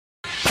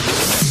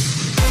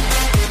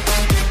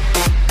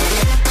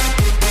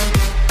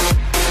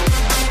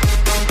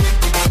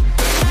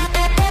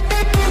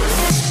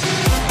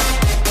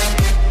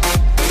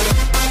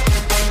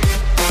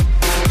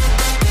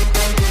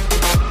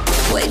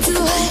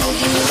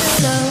you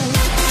slow.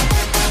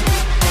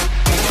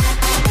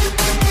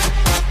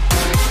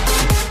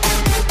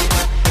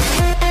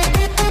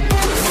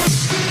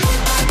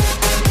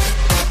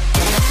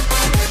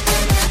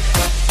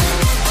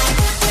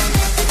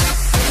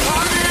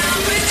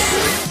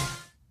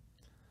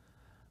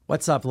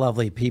 What's up,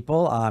 lovely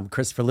people? I'm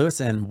Christopher Lewis,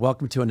 and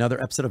welcome to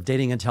another episode of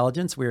Dating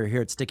Intelligence. We're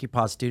here at Sticky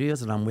Paw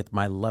Studios, and I'm with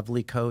my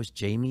lovely co-host,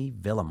 Jamie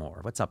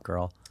Villamore. What's up,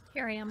 girl?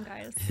 Here I am,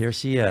 guys. Here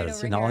she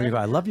is.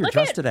 I love your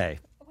dress today.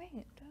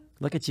 Wait.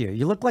 Look at you.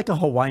 You look like a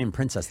Hawaiian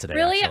princess today.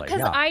 Really?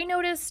 Because I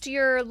noticed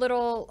your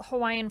little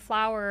Hawaiian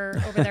flower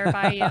over there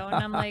by you, and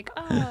I'm like,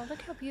 oh,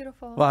 look how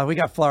beautiful. Well, we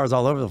got flowers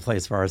all over the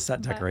place for our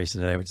set decoration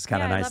today, which is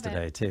kind of nice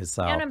today, too.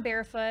 So. And I'm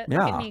barefoot. Look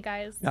at me,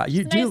 guys. Yeah,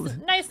 you do.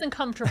 Nice and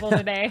comfortable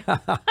today.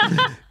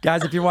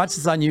 Guys, if you watch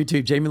this on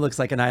YouTube, Jamie looks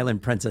like an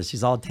island princess.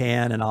 She's all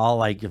tan and all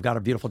like, you've got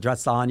a beautiful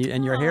dress on,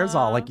 and your hair's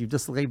all like you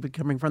just look like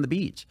coming from the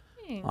beach.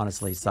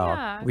 Honestly, so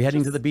are we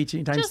heading to the beach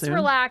anytime soon? Just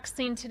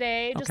relaxing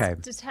today. Okay.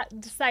 Just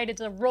decided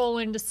to roll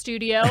into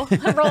studio,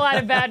 roll out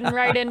of bed and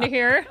right into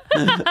here,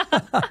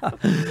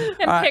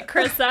 and pick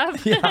Chris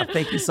up. Yeah,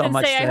 thank you so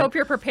much. Say, I hope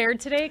you're prepared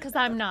today, because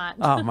I'm not.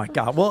 Oh my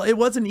God! Well, it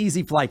was an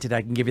easy flight today.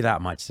 I can give you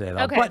that much today,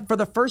 though. Okay. But for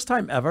the first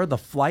time ever, the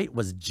flight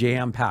was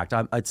jam packed.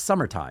 It's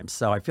summertime,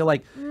 so I feel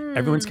like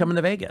everyone's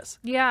coming to Have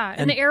Yeah,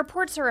 and the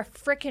airports are a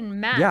freaking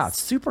mess. Yeah, it's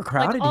super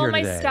crowded like, here today.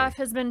 All my stuff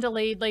has been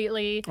delayed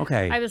lately.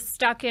 Okay. I was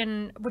stuck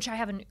in, which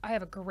I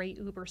have a great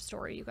Uber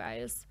story, you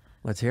guys.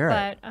 Let's hear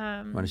it.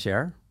 Want to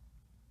share?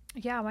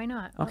 Yeah, why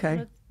not?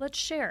 Okay. Let's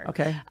share.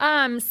 Okay.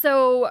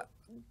 So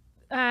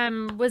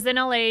was in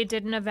LA,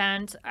 did an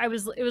event. It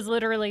was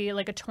literally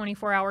like a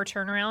 24-hour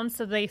turnaround.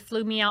 So they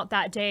flew me out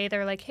that day.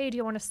 They're like, hey, do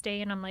you want to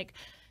stay? And I'm like,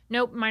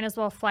 nope, might as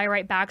well fly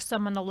right back. So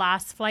I'm on the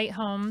last flight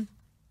home.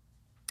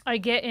 I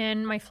get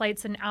in, my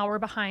flight's an hour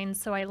behind,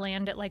 so I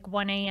land at like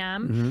 1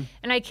 a.m.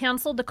 And I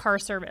canceled the car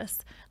service.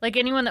 Like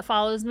anyone that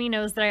follows me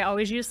knows that I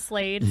always use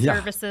Slade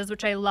services,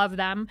 which I love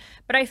them.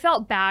 But I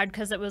felt bad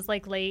because it was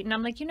like late. And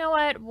I'm like, you know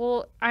what?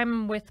 Well,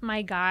 I'm with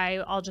my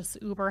guy. I'll just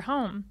Uber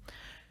home.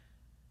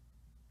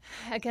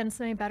 Against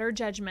my better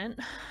judgment.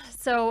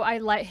 So I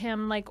let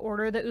him like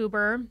order the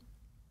Uber.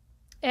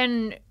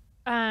 And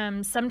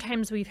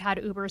sometimes we've had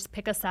Ubers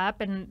pick us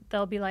up and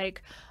they'll be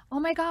like, oh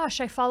my gosh,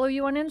 I follow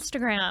you on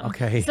Instagram.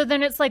 Okay. So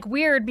then it's like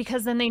weird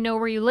because then they know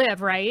where you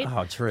live, right?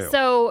 Oh, true.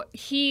 So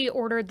he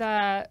ordered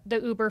the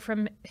Uber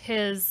from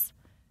his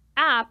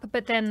app,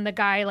 but then the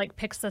guy like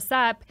picks us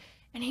up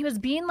and he was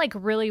being like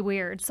really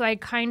weird. So I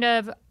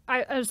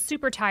was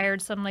super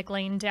tired. So I'm like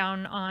laying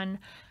down on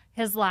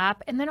his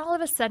lap. And then all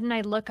of a sudden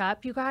I look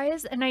up, you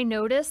guys, and I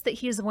notice that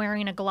he's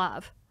wearing a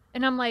glove.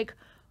 And I'm like,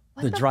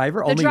 what the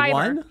driver? Only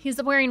one?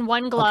 He's wearing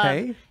one glove.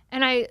 Okay.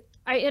 And I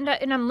end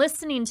up, and I'm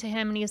listening to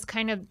him, and he's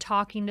kind of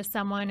talking to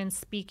someone and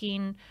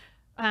speaking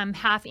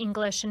half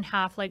English and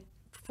half like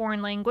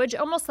foreign language,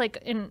 almost like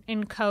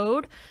in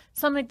code.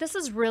 So I'm like, this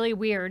is really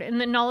weird. And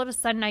then all of a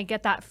sudden I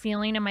get that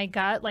feeling in my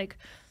gut. Like,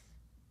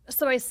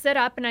 so I sit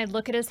up and I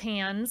look at his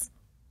hands,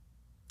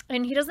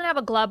 and he doesn't have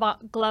a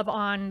glove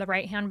on the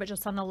right hand, but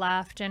just on the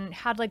left, and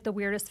had like the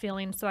weirdest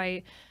feeling. So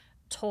I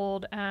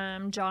told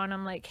John,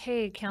 I'm like,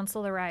 hey,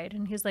 cancel the ride.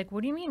 And he's like,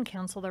 what do you mean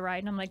cancel the ride?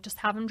 And I'm like, just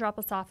have him drop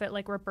us off at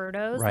like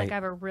Roberto's. Right. Like I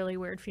have a really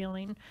weird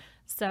feeling.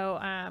 So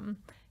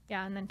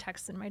yeah, and then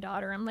texted my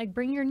daughter, I'm like,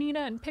 bring your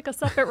Nina and pick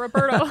us up at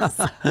Roberto's.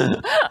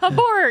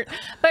 Abort.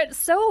 But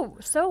so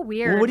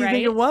weird. Well, what do you right?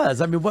 think it was?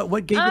 I mean, what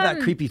gave you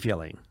that creepy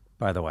feeling,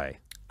 by the way?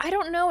 I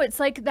don't know. It's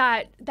like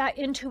that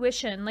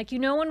intuition. Like, you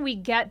know, when we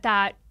get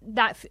that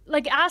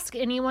like, ask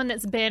anyone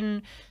that's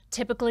been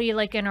typically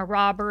like in a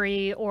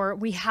robbery, or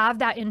we have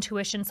that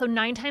intuition. So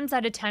 9 times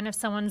out of 10, if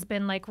someone's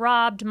been like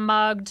robbed,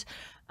 mugged,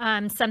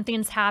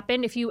 something's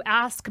happened, if you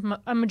ask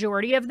a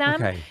majority of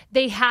them,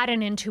 they had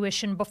an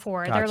intuition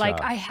before. Gotcha. They're like,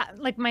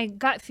 like my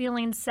gut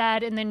feeling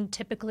said, and then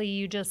typically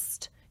you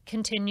just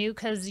continue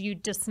because you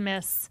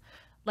dismiss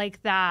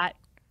like that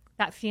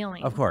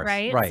feeling. Of course.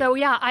 Right? So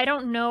yeah, I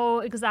don't know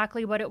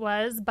exactly what it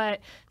was, but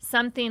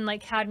something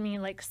like had me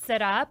like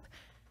sit up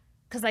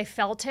because I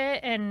felt it.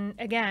 And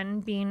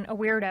again, being a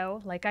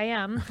weirdo like I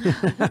am,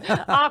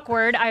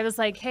 awkward, I was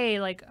like,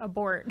 hey, like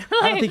abort.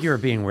 I don't think you were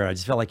being weird. I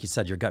just felt like you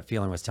said your gut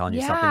feeling was telling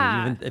you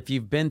something. Even if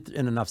you've been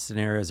in enough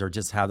scenarios or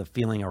just have the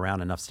feeling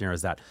around enough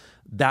scenarios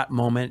that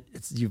moment,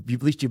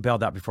 at least you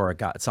bailed out before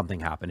something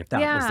happened, if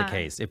that was the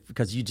case,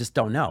 because you just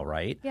don't know,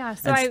 right? Yeah.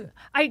 So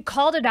I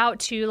called it out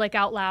too, like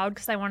out loud,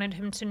 because I wanted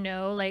him to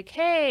know, like,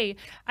 hey,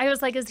 I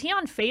was like, is he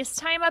on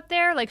FaceTime up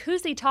there? Like,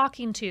 who's he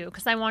talking to?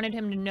 Because I wanted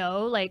him to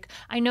know, like,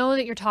 I know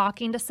that you're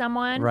talking to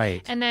someone.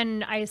 Right. And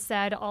then I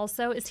said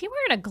also, is he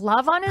wearing a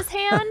glove on his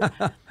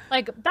hand?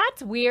 Like,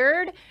 that's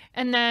weird.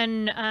 And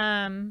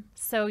then,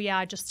 so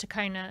yeah, just to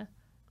kind of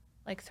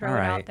like throw it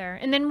out there.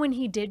 And then when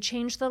he did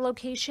change the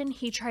location,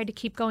 he tried to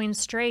keep going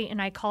straight,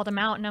 and I called him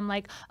out, and I'm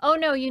like, oh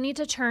no, you need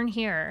to turn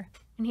here.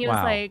 And he was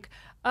like,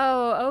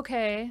 oh,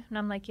 okay. And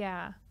I'm like,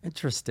 yeah.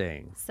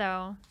 Interesting.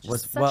 So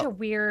just such a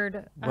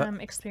weird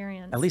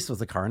experience. At least was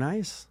the car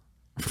nice?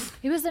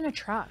 He was in a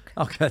truck.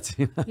 Okay.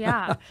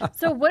 Yeah.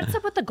 So what's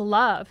up with the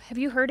glove? Have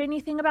you heard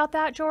anything about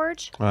that,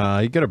 George?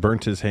 He could have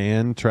burnt his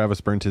hand.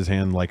 Travis burnt his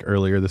hand like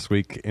earlier this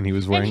week, and he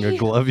was wearing a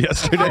glove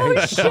yesterday.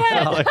 Oh, shit.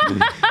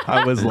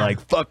 I was like,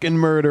 fucking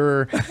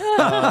murderer.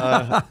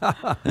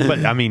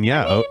 But I mean,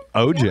 yeah,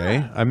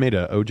 OJ. I made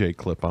a OJ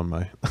clip on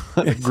my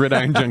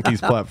Gridiron Junkies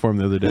platform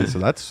the other day, so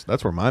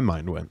that's where my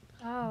mind went.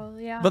 Oh,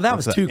 yeah. But that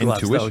was two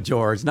gloves, intuition. though,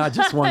 George, not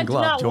just one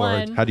glove, Not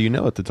George. one. How do you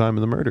know at the time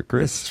of the murder,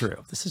 Chris? This is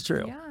true. This is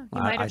true. Yeah. He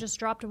might have just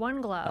dropped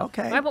one glove.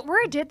 Okay.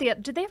 Where did they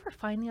ever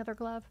find the other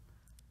glove?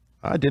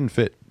 I didn't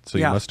fit, so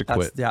you must have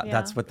quit.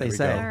 That's what they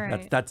say. All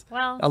right. That's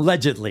well, Right.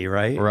 allegedly,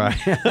 That's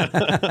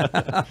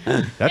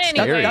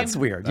scary. That's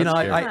weird. That's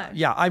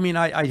scary. I mean,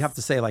 I have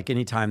to say, like,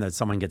 anytime that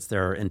someone gets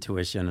their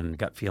intuition and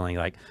gut feeling,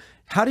 like,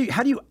 how do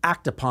you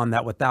act upon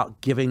that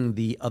without giving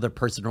the other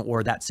person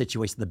or that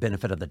situation the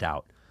benefit of the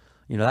doubt?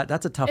 You know,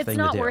 that's a tough thing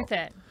to do. It's not worth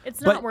it.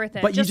 It's not worth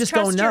it. But you just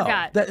trust don't know.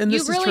 Your gut. And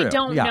you really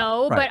don't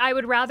know, right. but I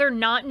would rather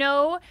not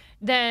know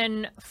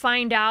than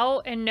find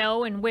out and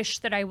know and wish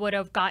that I would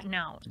have gotten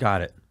out.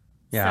 Got it.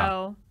 Yeah.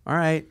 So, all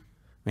right.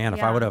 Man,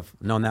 if I would have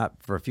known that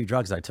for a few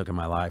drugs I took in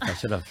my life, I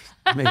should have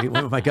maybe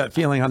went with my gut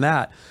feeling on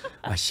that.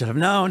 I should have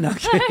known.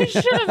 Okay. I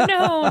should have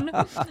known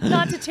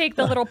not to take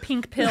the little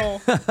pink pill.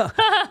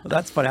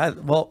 That's funny.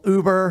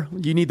 Uber,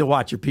 you need to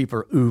watch your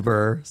people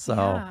Uber.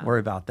 So worry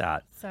about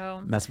that.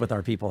 So mess with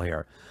our people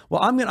here.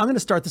 Well, I'm gonna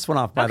start this one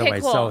off, by the way.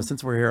 Cool. So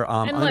since we're here,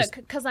 and look,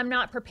 because I'm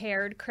not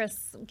prepared,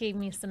 Chris gave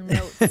me some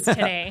notes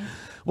today.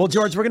 Well,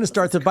 George, we're gonna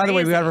start. So, by the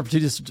way, we have our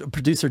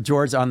producer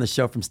George on the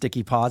show from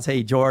Sticky Paws.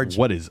 Hey, George.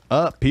 What is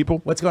up,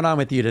 people? What's going on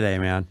with you today,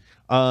 man?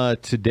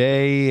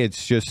 Today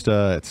it's just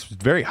it's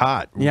very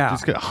hot. Yeah,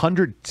 it's got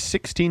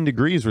 116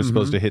 degrees. We're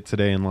supposed to hit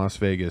today in Las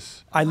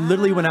Vegas. I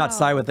literally went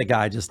outside with the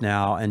guy just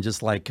now, and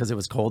just like because it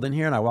was cold in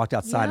here, and I walked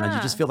outside, and you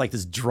just feel like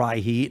this dry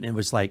heat, and it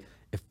was like.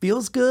 It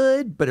feels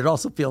good, but it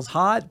also feels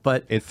hot.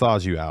 But it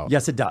thaws you out.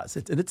 Yes, it does.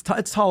 It's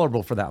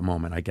tolerable for that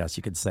moment, I guess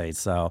you could say.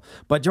 So,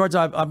 but George,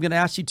 I'm going to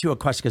ask you a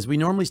question because we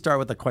normally start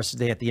with a question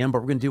today at the end,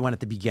 but we're going to do one at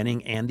the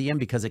beginning and the end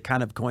because it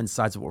kind of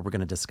coincides with what we're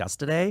going to discuss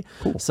today.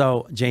 Cool.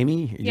 So,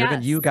 Jamie,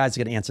 you guys are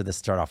going to answer this to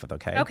start off with,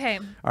 okay? Okay.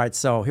 All right.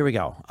 So here we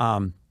go.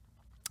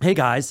 Hey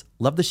guys,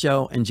 love the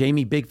show, and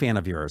Jamie, big fan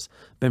of yours.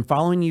 Been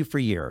following you for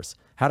years.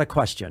 Had a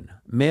question.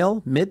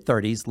 Male,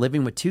 mid-30s,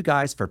 living with two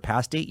guys for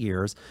past 8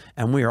 years,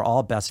 and we are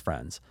all best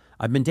friends.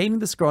 I've been dating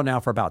this girl now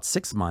for about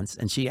 6 months,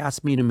 and she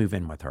asked me to move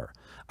in with her.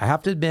 I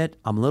have to admit,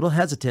 I'm a little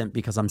hesitant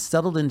because I'm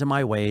settled into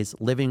my ways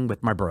living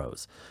with my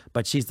bros.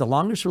 But she's the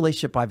longest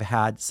relationship I've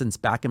had since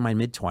back in my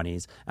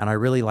mid-20s, and I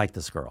really like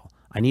this girl.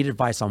 I need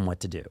advice on what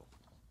to do.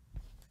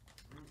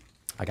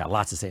 I got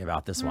lots to say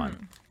about this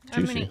one.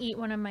 I'm gonna eat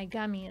one of my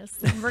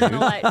gummies. And we're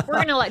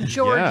gonna let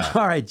George.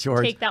 All right,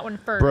 George. Take that one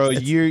first, bro.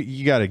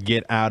 You got to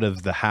get out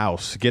of the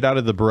house. Get out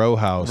of the bro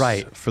house,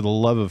 right? For the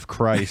love of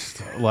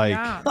Christ, like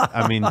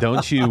I mean,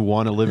 don't you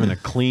want to live in a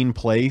clean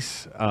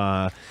place?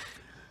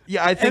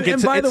 Yeah, I think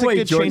and by the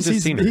way, George,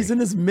 he's in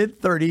his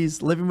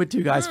mid-30s, living with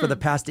two guys for the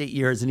past 8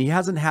 years, and he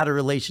hasn't had a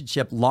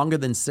relationship longer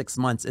than 6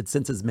 months. It's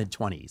since his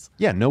mid-20s.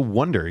 Yeah, no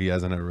wonder he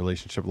hasn't had a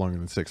relationship longer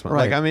than 6 months.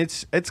 Right. Like, I mean,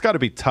 it's got to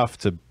be tough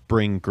to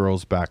bring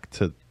girls back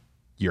to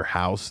your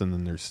house, and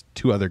then there's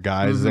two other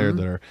guys there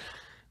that are,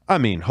 I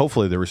mean,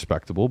 hopefully they're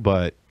respectable,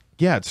 but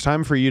yeah, it's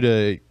time for you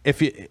to,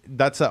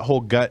 that's that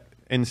whole gut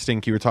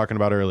instinct you were talking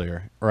about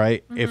earlier,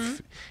 right?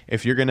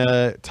 If you're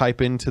gonna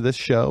type into this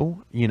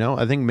show,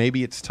 I think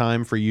maybe it's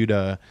time for you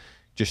to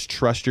just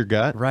trust your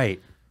gut,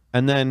 right?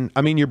 And then,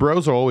 I mean, your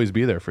bros will always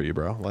be there for you,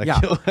 bro. Like,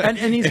 and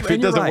if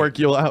it doesn't work,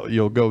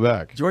 you'll go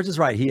back. George is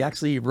right. He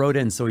actually wrote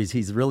in, so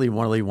he's really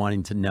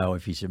wanting to know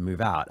if he should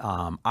move out.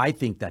 I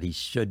think that he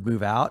should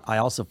move out. I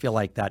also feel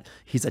like that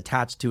he's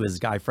attached to his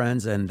guy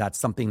friends, and that's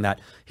something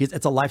that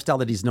it's a lifestyle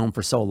that he's known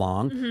for so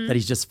long that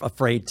he's just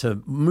afraid to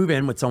move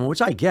in with someone,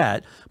 which I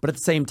get. But at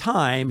the same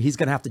time, he's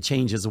going to have to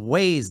change his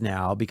ways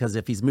now because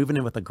if he's moving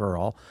in with a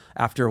girl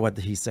after what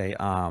did he say?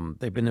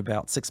 They've been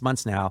about 6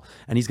 months now,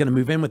 and he's going to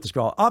move in with this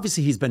girl.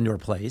 Obviously, he's been to her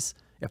place,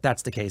 if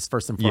that's the case,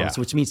 first and foremost,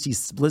 which means she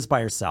lives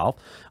by herself.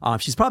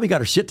 She's probably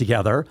got her shit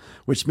together,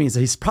 which means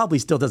that he's probably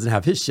still doesn't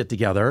have his shit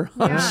together,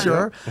 I'm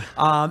sure.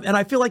 And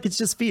I feel like it's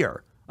just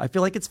fear. I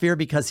feel like it's fear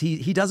because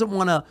he doesn't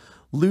want to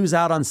lose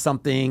out on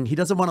something. He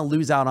doesn't want to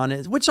lose out on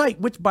it, which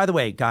by the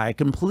way, Guy, I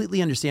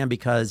completely understand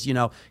because,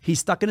 he's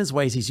stuck in his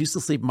ways. He's used to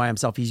sleeping by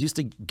himself. He's used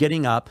to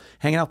getting up,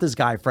 hanging out with his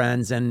guy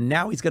friends. And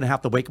now he's going to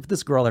have to wake up with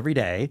this girl every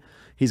day.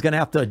 He's going to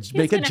have to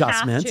make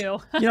adjustments,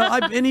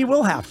 and he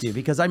will have to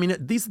because I mean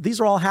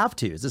these are all have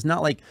tos. It's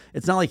not like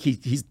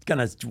he's going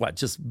to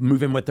just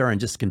move in with her and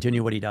just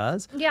continue what he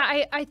does.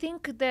 Yeah, I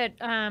think that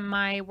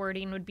my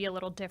wording would be a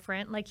little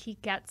different. Like he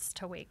gets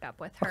to wake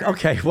up with her.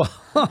 Okay, well,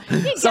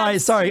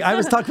 sorry, I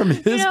was talking from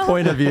his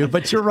point of view.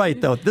 But you're right,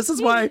 though. This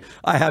is why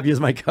I have you as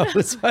my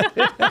co-host.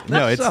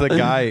 No, it's the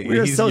guy.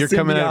 You're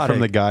coming at it from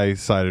the guy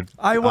side.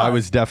 I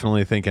was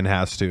definitely thinking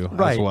has to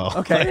as well.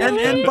 Okay.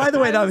 And by the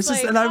way, I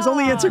was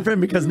only answering for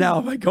him because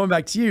now, going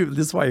back to you,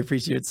 this is why I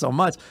appreciate it so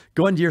much.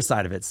 Going to your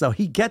side of it. So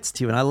he gets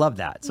to, and I love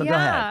that. So go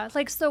ahead.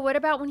 Like, so what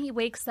about when he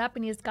wakes up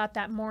and he's got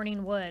that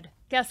morning wood?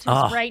 Guess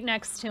who's right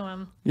next to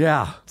him?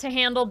 Yeah. To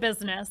handle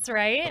business,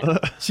 right?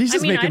 She's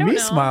just making me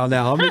smile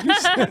now.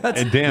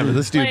 And damn,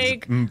 this dude.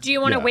 Like, do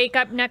you want to wake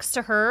up next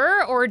to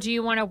her or do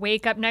you want to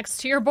wake up next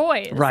to your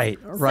boys? Right.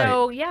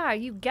 So yeah,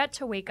 you get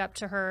to wake up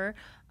to her.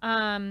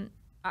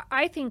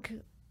 I think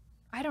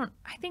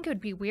it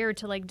would be weird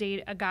to like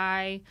date a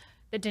guy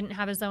that didn't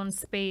have his own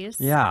space.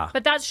 Yeah.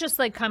 But that's just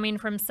like coming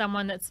from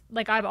someone that's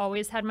like, I've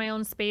always had my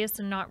own space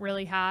and not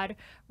really had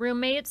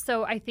roommates.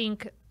 So I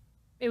think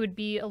it would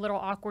be a little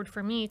awkward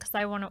for me because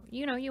I want to,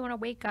 you want to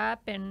wake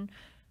up and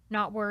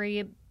not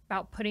worry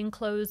about putting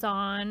clothes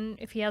on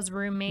if he has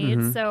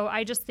roommates. So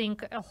I just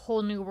think a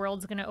whole new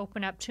world's going to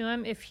open up to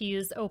him if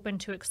he's open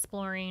to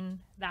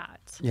exploring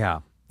that. Yeah.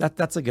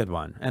 That's a good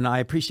one. And I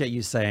appreciate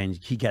you saying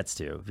he gets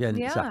to. And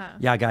yeah. So,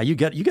 yeah, guy, you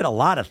get a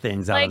lot of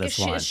things out of this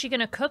one. Is she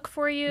going to cook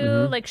for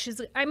you?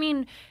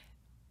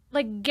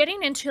 Like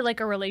getting into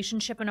like a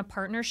relationship and a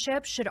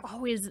partnership should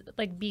always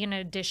like be an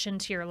addition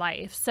to your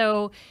life.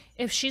 So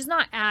if she's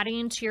not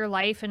adding to your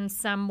life in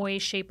some way,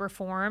 shape, or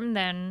form,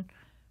 then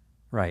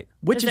right.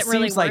 Which it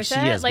really seems like she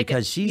is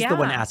because she's the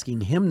one asking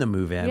him to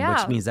move in,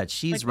 which means that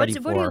she's ready for.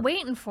 What are you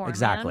waiting for?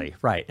 Exactly. Man?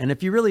 Right. And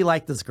if you really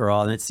like this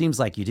girl, and it seems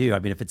like you do, I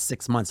mean, if it's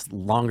 6 months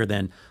longer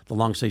than the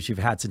longest relationship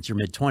you've had since your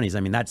mid-20s, I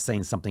mean, that's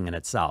saying something in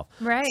itself.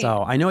 Right.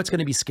 So I know it's going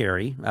to be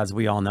scary, as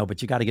we all know,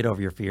 but you got to get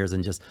over your fears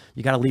and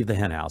you got to leave the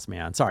hen house,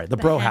 man. Sorry, the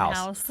bro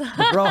house.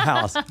 The bro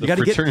house. You got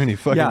to get fraternity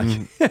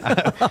fucking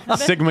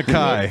Sigma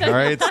Chi. All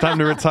right, it's time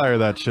to retire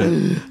that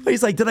shit.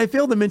 He's like, did I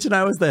fail to mention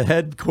I was the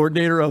head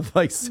coordinator of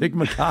like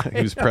Sigma Chi?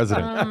 He was president.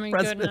 Oh my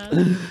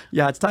goodness.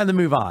 Yeah, it's time to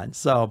move on.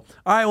 So, all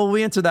right, well,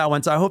 we answered that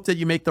one. So I hope that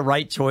you make the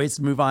right choice,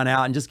 move on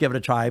out, and just give it a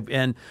try.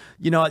 And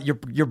you know what?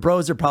 Your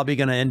bros are probably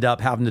going to end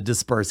up having to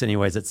disperse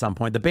anyways at some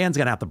point. The band's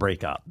going to have to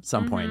break up at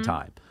some point in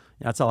time.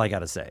 That's all I got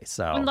to say.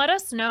 So, and let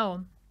us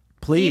know.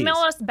 Please email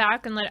us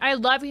back and I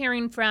love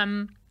hearing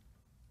from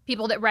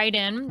people that write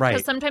in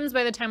because sometimes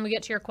by the time we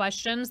get to your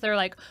questions, they're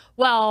like,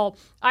 well,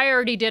 I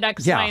already did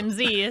X, Y, and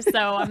Z. So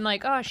I'm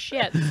like, oh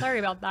shit, sorry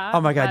about that. Oh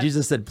my God, you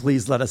just said,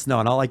 please let us know.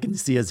 And all I can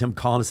see is him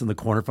calling us in the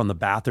corner from the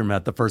bathroom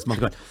at the first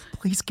month going,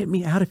 please get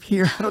me out of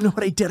here. I don't know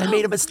what I did. I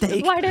made a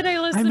mistake. Why did I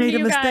listen to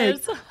you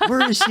guys?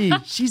 Where is she?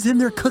 She's in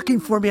there cooking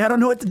for me. I don't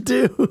know what to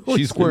do.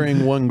 She's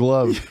wearing one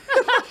glove.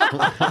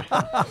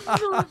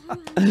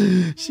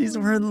 She's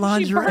wearing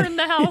lingerie. She burned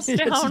the house down.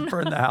 She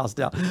burned the house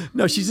down.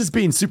 No, she's just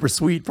being super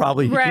sweet.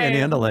 Probably can't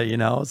handle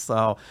it,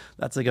 So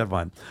that's a good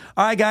one.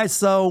 All right, guys.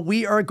 So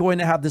we are going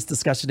to have this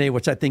discussion today,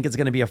 which I think is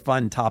going to be a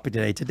fun topic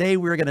today. Today,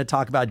 we're going to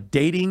talk about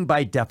dating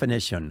by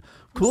definition.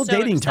 Cool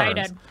dating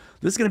terms.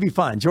 This is going to be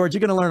fun. George, you're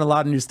going to learn a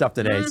lot of new stuff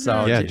today.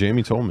 So yeah,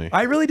 Jamie told me.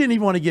 I really didn't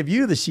even want to give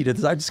you the sheet of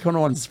this. I just kind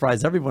of wanted to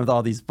surprise everyone with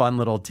all these fun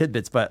little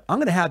tidbits, but I'm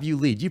going to have you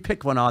lead. You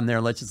pick one on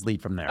there. Let's just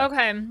lead from there.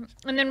 Okay. And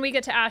then we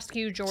get to ask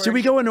you, George. Should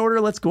we go in order?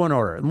 Let's go in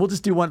order. And we'll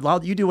just do one.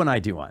 You do one, I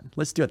do one.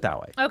 Let's do it that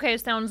way. Okay,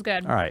 sounds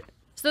good. All right.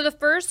 So the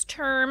first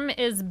term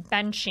is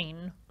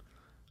benching.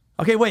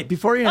 Okay, wait,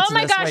 before you answer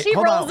this. Oh my gosh, he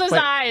rolls his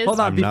eyes. Hold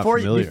on, before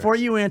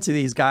you answer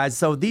these, guys.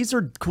 So these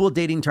are cool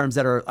dating terms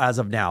that are as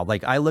of now.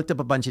 Like I looked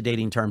up a bunch of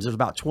dating terms. There's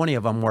about 20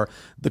 of them where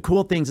the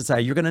cool things to say,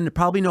 you're going to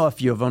probably know a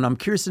few of them. I'm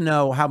curious to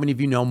know how many of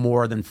you know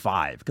more than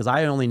 5 because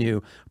I only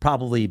knew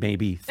probably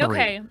maybe 3.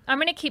 Okay, I'm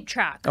going to keep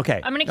track.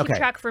 Okay. I'm going to keep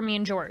track for me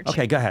and George.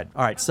 Okay, go ahead.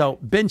 All right, so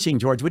benching,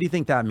 George, what do you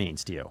think that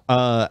means to you?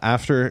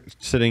 After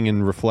sitting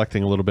and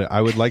reflecting a little bit,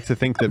 I would like to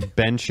think that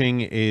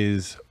benching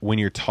is when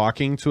you're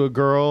talking to a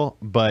girl,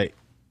 but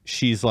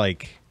she's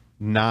like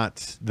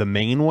not the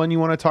main one you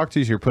want to talk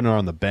to, so you're putting her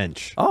on the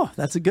bench. Oh,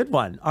 that's a good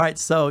one. All right,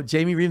 so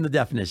Jamie, read the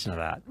definition of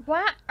that.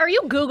 What? Are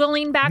you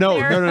Googling back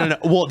there? No.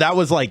 Well, that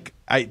was like,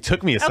 it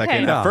took me a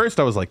second. Okay. At first,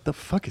 I was like, the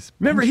fuck is benching?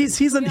 Remember,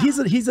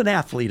 he's an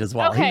athlete as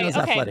well. Okay, he knows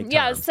athletic terms.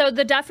 Yeah, so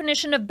the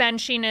definition of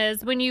benching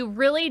is when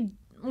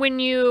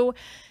you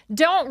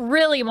don't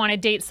really want to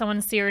date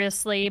someone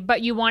seriously,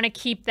 but you want to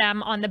keep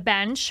them on the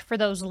bench for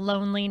those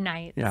lonely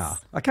nights. Yeah,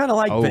 I kind of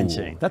like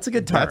benching. That's a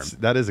good term.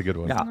 That is a good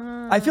one.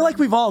 Yeah, I feel like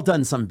we've all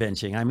done some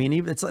benching. I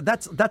mean,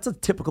 that's a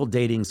typical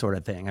dating sort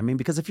of thing. I mean,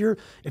 because if you're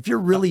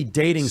really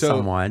dating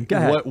someone, go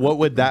ahead. What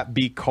would that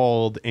be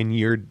called in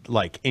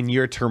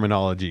your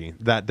terminology?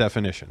 That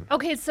definition.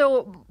 Okay,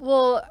 so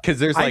because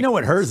there's I know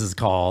what hers is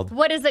called.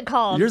 What is it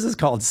called? Yours is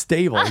called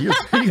stable. You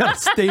got a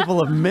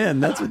stable of men.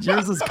 That's what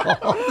yours is called.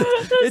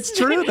 It's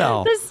true.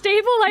 The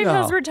stable life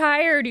has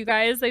retired, you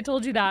guys. I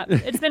told you that.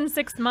 It's been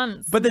 6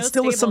 months. But there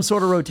still is some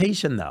sort of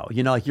rotation, though.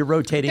 Like you're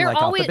rotating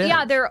off the bench.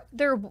 Yeah,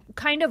 there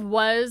kind of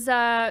was,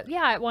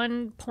 at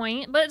one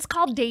point. But it's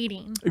called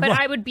dating. But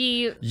I would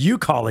be... You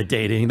call it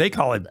dating. They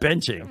call it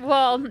benching.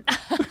 Well...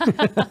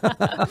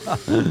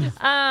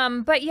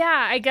 but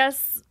yeah, I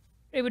guess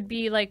it would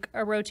be like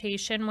a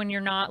rotation when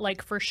you're not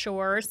like for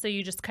sure. So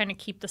you just kind of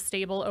keep the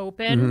stable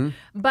open.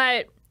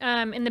 But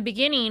in the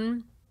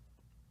beginning,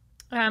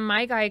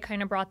 my guy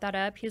kind of brought that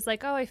up. He's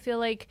like, oh, I feel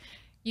like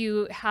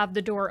you have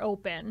the door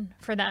open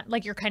for that.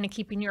 Like you're kind of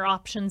keeping your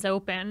options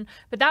open.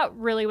 But that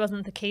really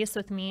wasn't the case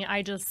with me.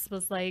 I just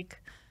was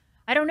like,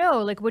 I don't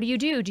know. Like, what do?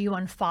 Do you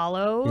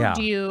unfollow? Yeah.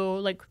 Do you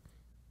like...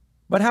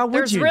 But how would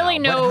there's you really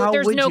know?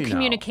 There's no you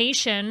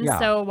communication. Yeah.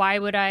 So why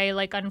would I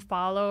like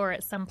unfollow or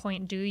at some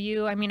point do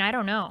you? I mean, I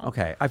don't know.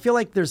 Okay. I feel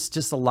like there's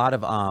just a lot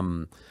of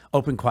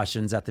open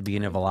questions at the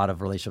beginning of a lot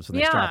of relationships when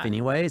they start off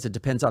anyways. It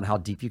depends on how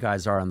deep you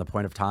guys are on the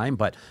point of time.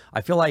 But I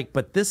feel like,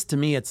 but this to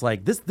me, it's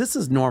like, this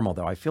is normal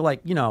though. I feel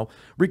like, you know,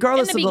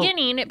 regardless in the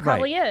beginning, it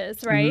probably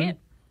is, right?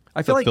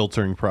 I feel like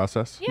filtering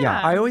process.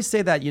 Yeah, I always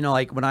say that, you know,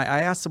 like when I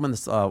asked someone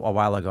this a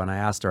while ago, and I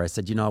asked her, I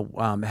said, you know,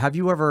 have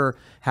you ever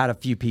had a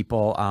few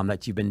people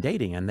that you've been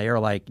dating? And they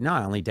are like, no,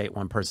 I only date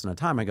one person at a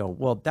time. I go,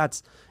 well,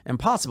 that's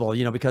impossible,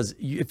 you know, because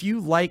if you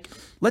like,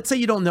 let's say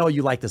you don't know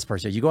you like this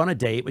person. You go on a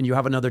date and you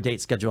have another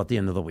date scheduled at the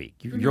end of the week.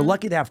 You're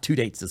lucky to have 2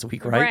 dates this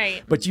week,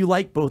 right? But you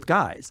like both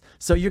guys.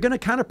 So you're going to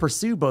kind of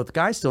pursue both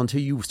guys still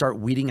until you start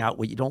weeding out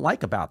what you don't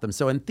like about them.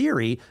 So in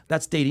theory,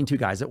 that's dating 2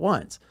 guys at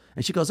once.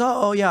 And she goes,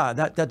 oh yeah,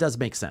 that does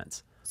make sense.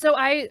 So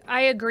I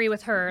agree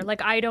with her.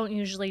 Like, I don't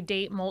usually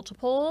date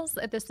multiples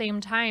at the same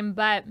time,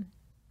 but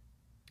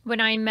when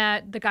I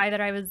met the guy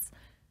that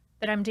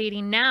I'm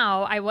dating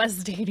now, I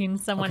was dating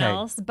someone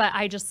else, but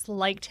I just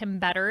liked him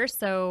better.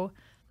 So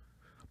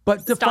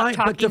define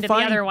the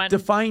other one.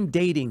 Define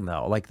dating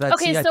though. Like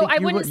that's okay. So I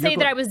wouldn't say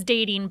that I was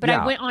dating, but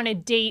I went on a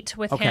date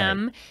with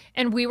him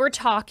and we were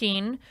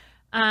talking.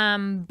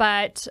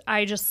 But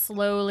I just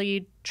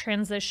slowly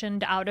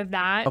transitioned out of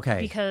that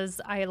because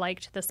I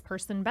liked this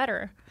person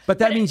better. But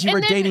that means you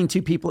were dating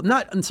 2 people.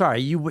 I'm sorry,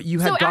 you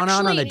had gone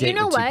on a date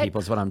with 2 people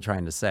is what I'm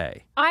trying to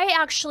say. I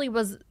actually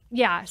was,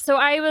 so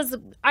I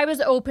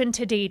was open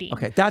to dating.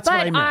 Okay, that's what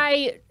I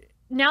meant.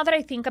 Now that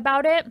I think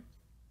about it,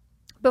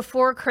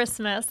 before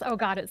Christmas, oh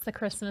God, it's the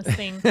Christmas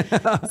thing.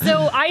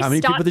 So How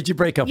many people did you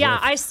break up with? Yeah,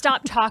 I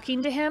stopped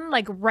talking to him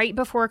like right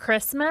before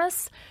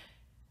Christmas.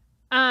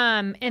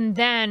 And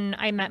then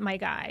I met my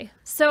guy.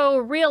 So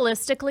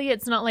realistically,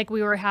 it's not like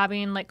we were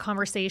having like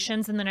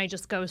conversations and then I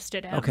just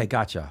ghosted him. Okay,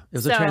 gotcha. It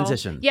was a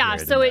transition. Yeah,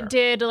 so it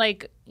did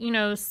like, you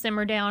know,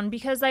 simmer down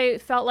because I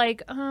felt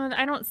like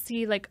I don't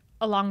see like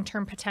a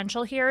long-term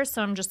potential here,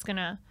 so I'm just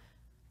gonna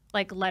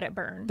like let it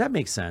burn. That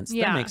makes sense.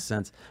 Yeah. That makes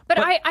sense. But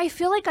I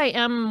feel like I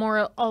am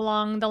more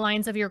along the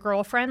lines of your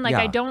girlfriend. Like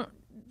I don't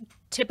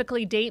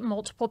typically date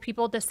multiple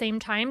people at the same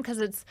time because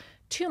it's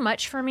too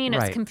much for me and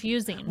it's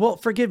confusing. Well,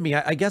 forgive me.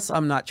 I guess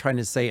I'm not trying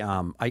to say,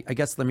 I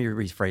guess let me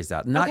rephrase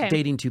that. Not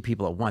dating 2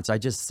 people at once. I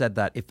just said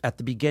that if at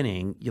the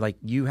beginning,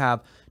 you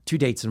have 2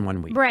 dates in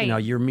 1 week. Right. You know,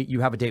 you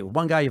have a date with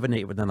one guy, you have a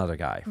date with another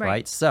guy,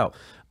 right? So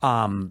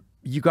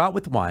you go out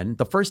with one.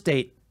 The first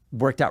date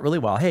worked out really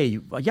well. Hey,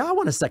 I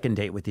want a second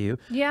date with you.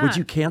 Yeah. Would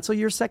you cancel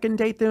your second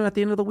date then at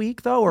the end of the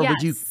week though? Or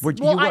would you?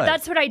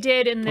 That's what I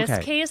did in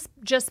this case,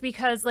 just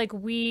because like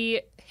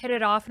we hit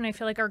it off and I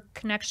feel like our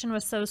connection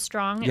was so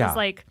strong. It was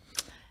like,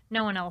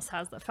 no one else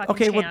has the fucking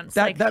chance.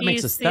 Well, like that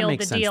makes sense. Sealed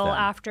the deal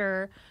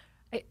after.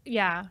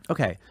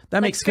 Okay,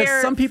 that makes sense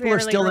because some people are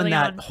still in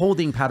that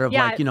holding pattern of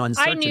like, you know,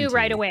 uncertainty. I knew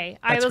right away.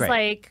 I was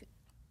like,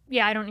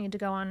 I don't need to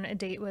go on a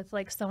date with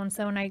like so and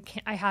so, and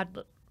I had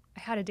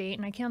a date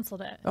and I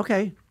canceled it.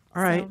 Okay,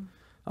 all right,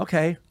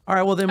 okay, all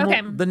right. Well,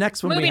 then the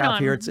next one we have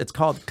here, it's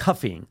called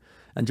cuffing.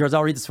 And George,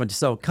 I'll read this one.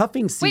 So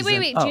cuffing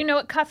season. Wait. Do you know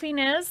what cuffing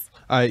is?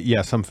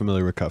 Yes, I'm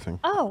familiar with cuffing.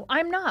 Oh,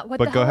 I'm not. What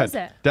the hell is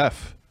it?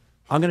 Def.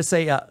 I'm going to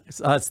say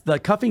the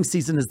cuffing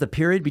season is the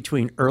period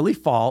between early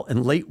fall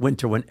and late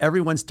winter when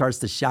everyone starts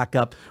to shack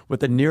up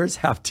with the nearest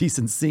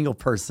half-decent single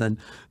person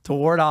to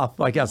ward off,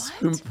 I guess,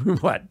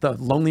 the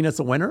loneliness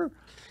of winter?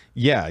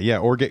 Yeah,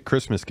 or get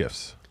Christmas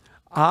gifts.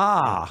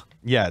 Ah.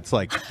 Yeah, it's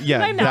like,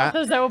 my mouth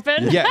is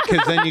open. Yeah,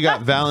 because then you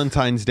got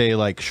Valentine's Day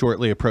like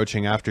shortly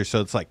approaching after,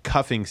 so it's like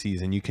cuffing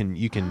season. You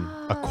can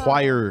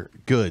acquire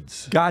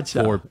goods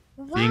for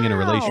being in a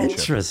relationship.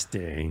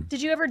 Interesting.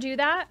 Did you ever do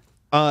that?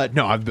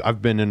 No,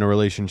 I've been in a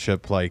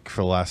relationship like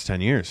for the last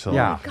 10 years. So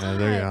yeah,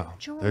 there you go.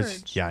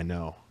 George. I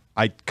know.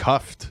 I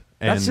cuffed.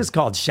 And that's just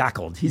called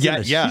shackled. He's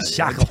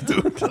shackled.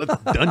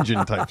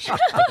 Dungeon type shit.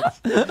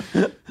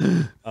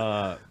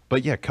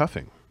 But yeah,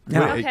 cuffing.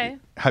 Yeah. Okay.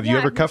 Have you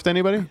ever cuffed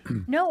anybody?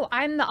 No,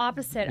 I'm the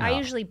opposite. No. I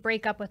usually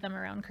break up with them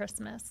around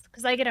Christmas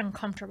because I get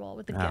uncomfortable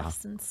with the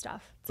gifts and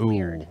stuff. It's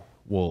weird.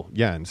 Well,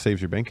 yeah, and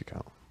saves your bank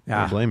account. Yeah.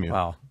 I don't blame you.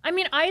 Well, I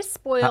mean, I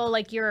spoil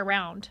like year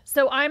round.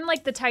 So I'm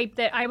like the type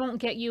that I won't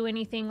get you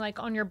anything like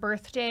on your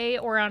birthday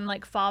or on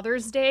like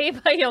Father's Day,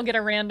 but you'll get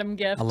a random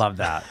gift. I love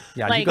that.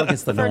 Yeah, like, you go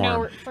against the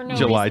norm. For no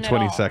July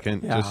reason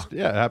 22nd.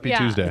 Happy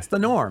Tuesday. It's the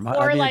norm.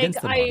 Or I like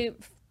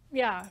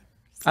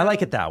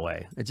it that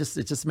way. It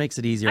just makes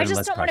it easier and less pressure.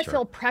 I just don't want to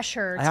feel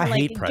pressure to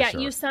like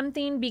get you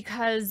something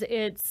because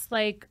it's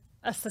like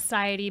a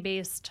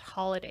society-based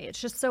holiday.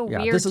 It's just so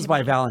weird. This is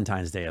why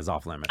Valentine's Day is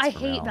off limits. I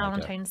hate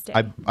Valentine's Day.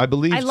 I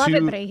believe I love too,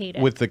 it, but I hate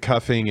it. With the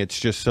cuffing, it's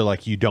just so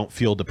like you don't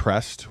feel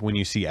depressed when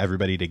you see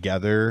everybody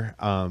together.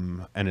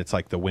 And it's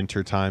like the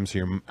winter time, so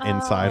you're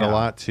inside a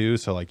lot too.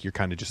 So like you're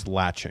kind of just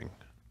latching.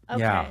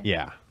 Okay.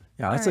 Yeah.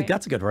 Yeah,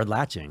 that's a good word,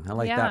 latching. I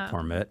like that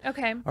form of it.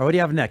 Okay. All right, what do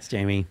you have next,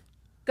 Jamie?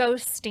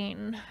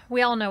 Ghosting.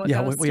 We all know what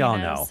ghosting is. We all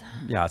know.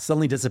 Yeah,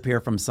 suddenly disappear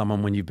from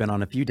someone when you've been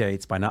on a few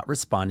dates by not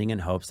responding in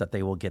hopes that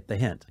they will get the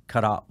hint.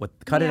 Cut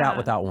it out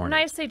without warning.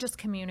 And I say just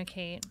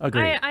communicate.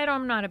 Agreed.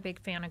 I'm not a big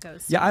fan of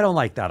ghosting. Yeah, I don't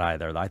like that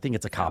either. I think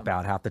it's a cop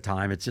out half the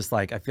time. It's just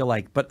like I feel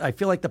like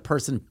the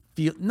person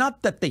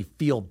not that they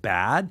feel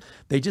bad,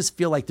 they just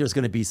feel like there's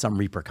going to be some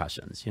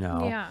repercussions, you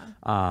know. Yeah.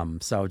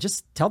 So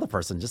just tell the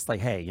person, just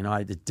like, hey, you know,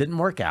 it didn't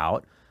work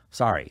out.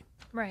 Sorry.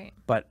 Right.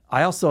 But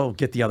I also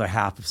get the other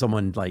half if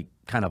someone like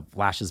kind of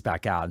lashes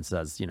back out and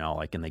says, you know,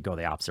 like, and they go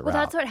the opposite route.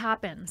 Well, that's what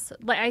happens.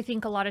 Like, I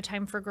think a lot of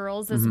time for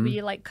girls is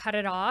we like cut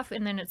it off,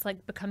 and then it's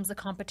like becomes a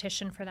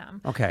competition for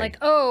them. Okay. Like,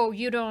 oh,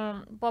 you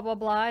don't blah blah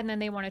blah, and then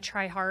they want to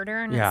try harder,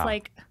 and it's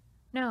like,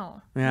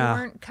 no, you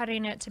weren't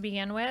cutting it to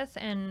begin with,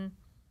 and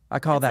I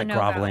call that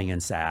groveling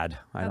and sad.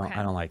 I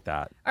Okay. don't like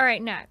that. All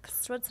right,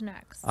 next. What's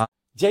next?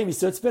 Jamie,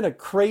 so it's been a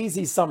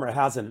crazy summer,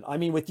 hasn't it? I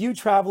mean, with you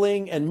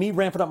traveling and me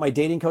ramping up my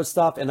dating coach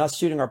stuff and us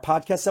shooting our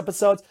podcast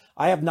episodes,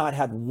 I have not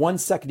had 1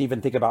 second to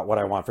even think about what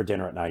I want for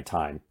dinner at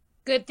nighttime.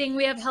 Good thing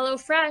we have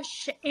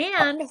HelloFresh,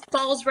 and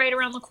fall's right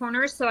around the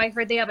corner, so I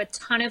heard they have a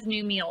ton of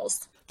new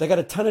meals. They got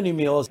a ton of new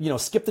meals. You know,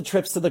 skip the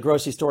trips to the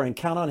grocery store and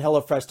count on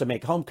HelloFresh to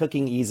make home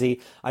cooking easy.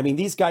 I mean,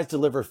 these guys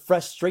deliver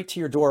fresh straight to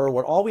your door.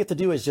 What all we have to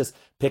do is just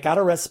pick out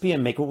a recipe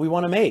and make what we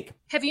want to make.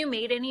 Have you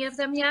made any of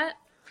them yet?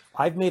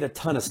 I've made a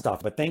ton of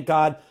stuff, but thank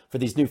God for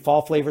these new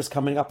fall flavors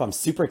coming up. I'm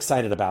super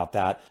excited about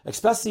that,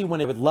 especially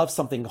when I would love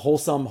something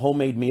wholesome,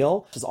 homemade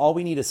meal. Just all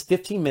we need is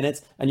 15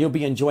 minutes and you'll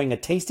be enjoying a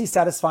tasty,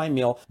 satisfying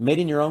meal made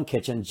in your own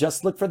kitchen.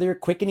 Just look for their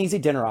quick and easy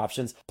dinner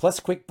options, plus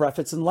quick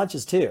breakfasts and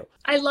lunches too.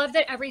 I love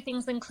that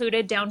everything's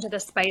included down to the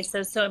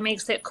spices, so it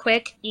makes it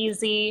quick,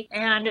 easy,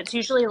 and it's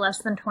usually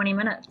less than 20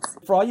 minutes.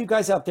 For all you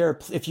guys out there,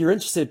 if you're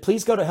interested,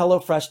 please go to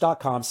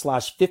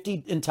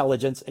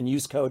HelloFresh.com/50intelligence and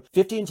use code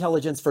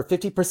 50intelligence for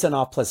 50%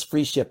 off plus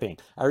free shipping.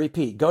 I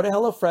repeat, go to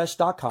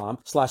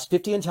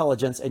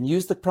HelloFresh.com/50intelligence and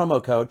use the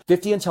promo code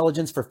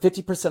 50intelligence for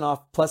 50%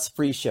 off plus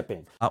free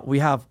shipping. We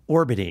have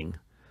orbiting.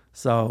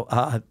 So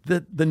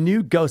the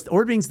new ghost,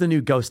 orbiting's the new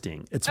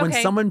ghosting. It's when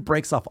someone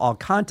breaks off all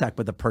contact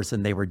with the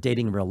person they were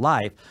dating in real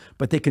life,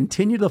 but they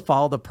continue to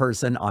follow the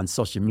person on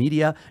social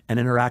media and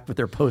interact with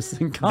their posts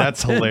and content.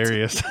 That's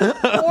hilarious.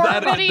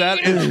 that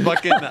is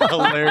fucking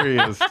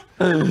hilarious.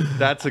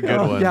 That's a good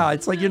one. Yeah,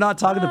 it's like you're not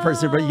talking to the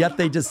person, but yet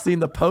they just seen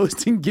the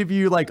post and give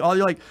you like all,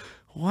 you're like,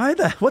 what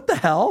the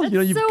hell? That's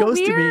you've so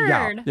ghosted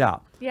weird. me. Yeah.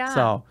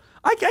 So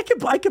I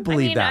could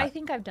believe that. I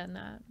think I've done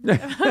that.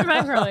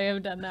 I probably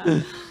have done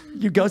that.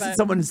 You ghosted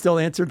someone and still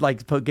answered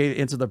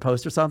their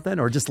post or something,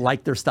 or just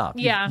liked their stuff.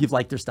 Yeah. You've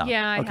liked their stuff.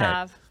 Yeah, I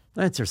have.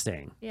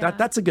 Interesting. Yeah.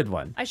 That's a good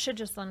one. I should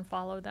just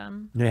unfollow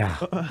them. Yeah.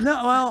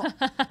 No, well,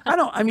 I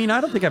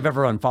don't think I've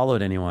ever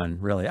unfollowed anyone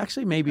really.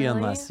 Actually, maybe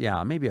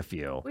maybe a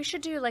few. We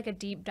should do like a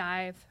deep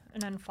dive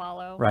and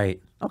unfollow.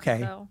 Right.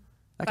 Okay. So,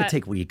 that could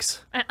take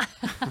weeks.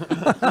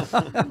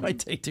 That might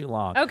take too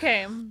long.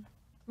 Okay.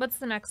 What's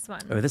the next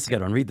one? Oh, this is a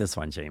good one. Read this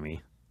one,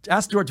 Jamie.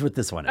 Ask George what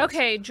this one is.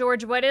 Okay,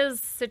 George, what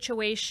is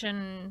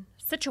situationship?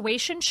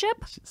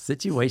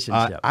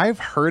 Situationship. I've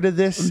heard of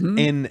this,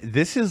 and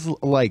this is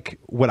like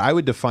what I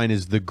would define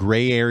as the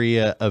gray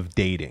area of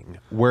dating,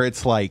 where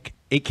it's like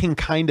it can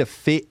kind of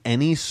fit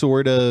any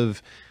sort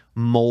of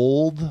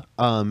mold.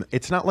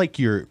 It's not like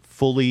you're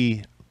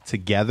fully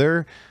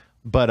together,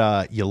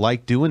 but you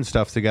like doing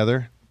stuff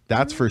together.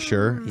 That's for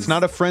sure. It's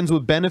not a friends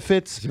with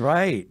benefits,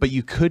 right? But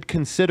you could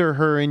consider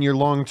her in your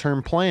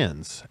long-term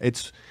plans.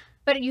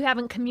 But you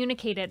haven't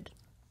communicated.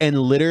 And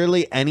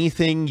literally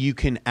anything you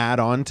can add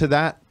on to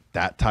that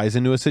ties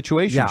into a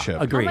situationship.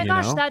 Yeah, agreed. Oh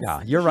my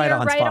gosh, you're right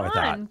on spot with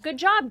that. Good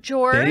job,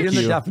 George. Read in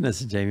the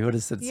definition, Jamie. What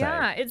does it say?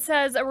 Yeah, it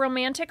says a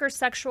romantic or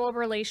sexual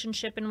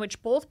relationship in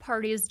which both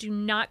parties do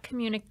not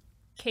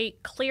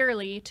communicate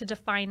clearly to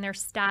define their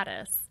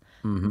status.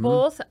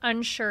 Both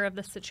unsure of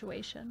the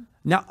situation.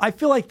 Now, I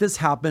feel like this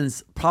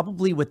happens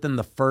probably within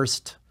the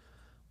first,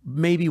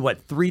 maybe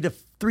 3 to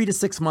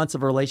 6 months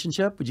of a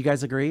relationship. Would you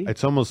guys agree?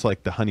 It's almost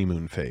like the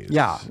honeymoon phase.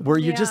 Yeah, where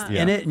you're just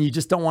in it and you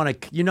just don't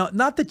want to,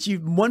 not that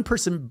one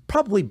person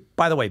probably,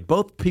 by the way,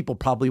 both people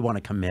probably want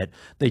to commit.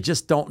 They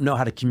just don't know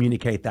how to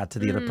communicate that to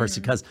the other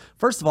person. Because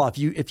first of all, if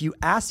you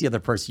ask the other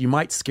person, you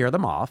might scare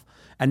them off.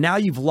 And now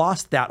you've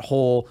lost that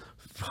whole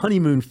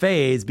honeymoon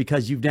phase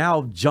because you've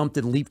now jumped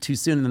and leaped too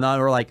soon. And now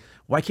we're like,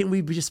 why can't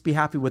we just be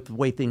happy with the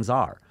way things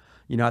are?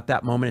 At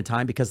that moment in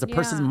time, because the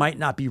person might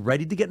not be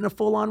ready to get in a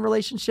full-on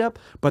relationship,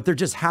 but they're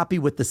just happy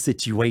with the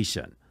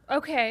situation.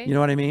 Okay. You know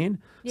what I mean?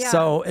 Yeah.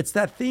 So it's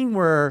that thing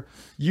where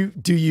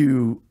do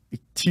you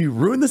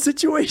ruin the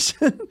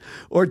situation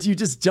or do you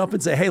just jump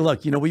and say, hey,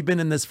 look, we've been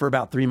in this for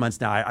about 3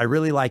 months now. I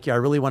really like you. I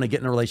really want to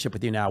get in a relationship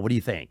with you now. What do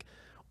you think?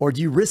 Or do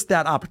you risk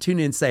that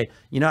opportunity and say,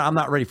 I'm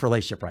not ready for a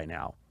relationship right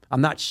now. I'm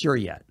not sure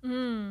yet.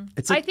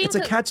 It's a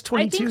catch-22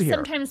 I think here.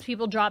 sometimes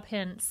people drop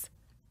hints.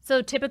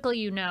 So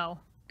typically,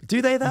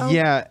 Do they though?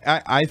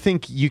 Yeah, I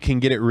think you can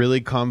get it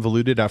really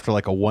convoluted after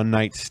like a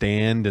one-night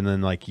stand, and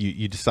then like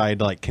you decide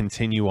to like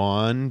continue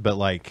on, but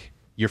like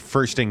your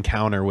first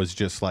encounter was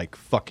just like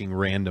fucking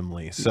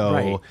randomly.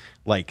 So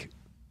like,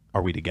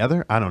 are we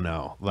together? I don't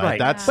know. Like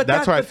that's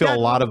where I feel a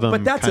lot of them.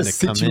 But that's a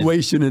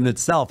situation in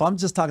itself. I'm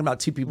just talking about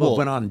two people who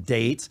went on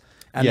dates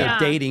and they're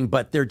dating,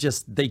 but they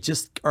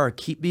just are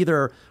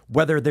either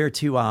whether they're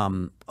too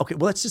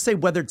let's just say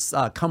whether it's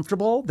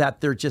comfortable that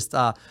they're just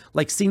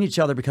like seeing each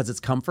other because it's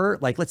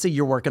comfort. Like let's say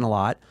you're working a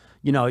lot.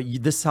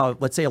 This is how,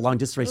 let's say a long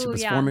distance relationship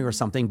is forming or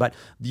something, but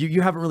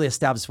you haven't really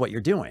established what you're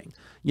doing.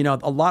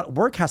 A lot of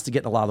work has to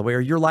get in a lot of the way,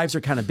 or your lives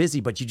are kind of busy,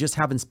 but you just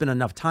haven't spent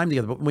enough time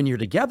together. But when you're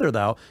together,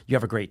 though, you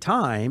have a great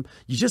time.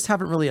 You just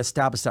haven't really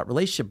established that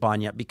relationship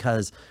bond yet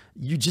because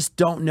you just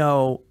don't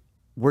know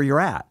where you're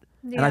at.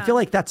 Yeah. And I feel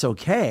like that's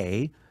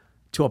okay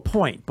to a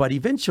point, but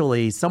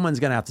eventually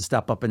someone's going to have to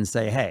step up and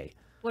say, hey,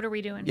 what are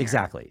we doing here?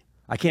 Exactly.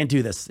 I can't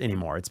do this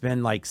anymore. It's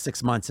been like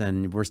 6 months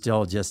and we're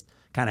still just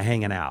kind of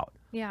hanging out.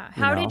 Yeah.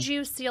 How did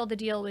you seal the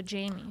deal with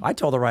Jamie? I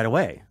told her right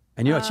away.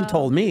 And what she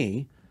told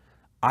me?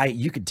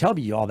 You could tell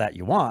me all that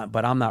you want,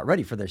 but I'm not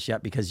ready for this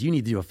yet because you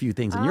need to do a few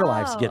things in your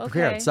life to get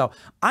prepared. Okay. So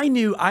I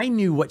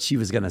knew what she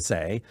was going to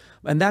say.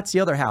 And that's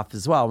the other half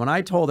as well. When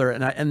I told her,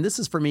 and this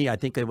is for me, I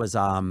think it was,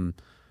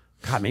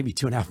 maybe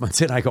 2.5 months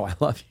in, I go, I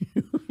love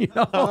you.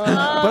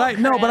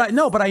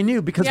 But I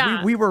knew because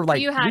we were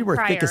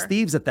thick as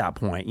thieves at that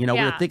point. We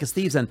were thick as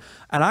thieves, and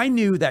I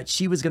knew that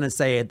she was going to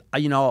say, I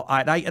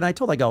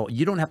told her, I go,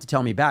 you don't have to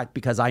tell me back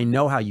because I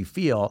know how you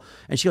feel.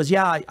 And she goes,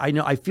 yeah, I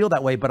know I feel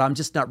that way, but I'm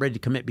just not ready to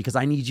commit because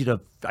I need you to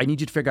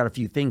figure out a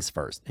few things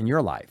first in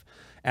your life.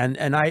 And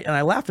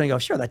I laughed and I go,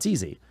 sure, that's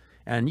easy.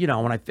 And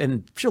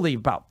and surely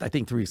about I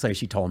think 3 weeks later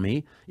she told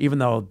me, even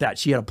though that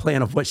she had a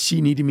plan of what she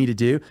needed me to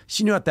do,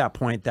 she knew at that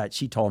point that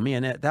she told me,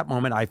 and at that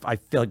moment I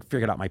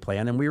figured out my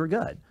plan and we were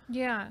good.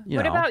 Yeah.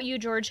 What about you,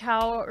 George?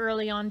 How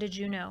early on did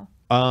you know?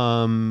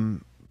 I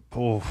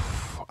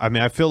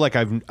feel like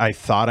I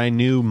thought I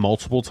knew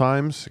multiple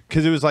times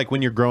because it was like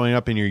when you're growing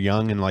up and you're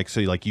young and like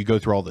so like you go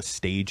through all the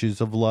stages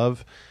of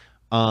love.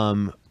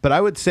 But I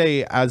would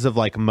say as of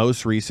like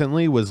most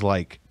recently was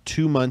like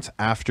 2 months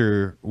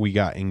after we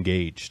got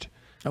engaged.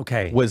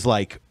 Okay. Was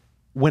like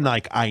when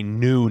like I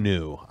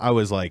knew. I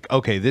was like,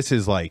 okay, this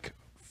is like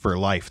for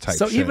life type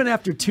shit. So even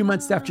after 2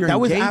 months after your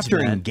engagement. That was after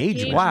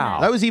engagement. Wow.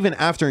 That was even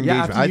after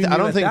engagement. After I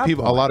don't think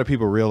a lot of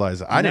people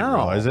realize it. I didn't No.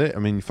 realize it. I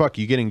mean, fuck,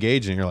 you get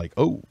engaged and you're like,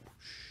 oh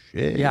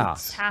shit. Yeah.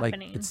 It's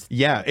happening.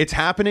 It's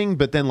happening,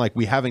 but then like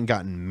we haven't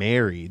gotten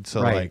married.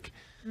 So like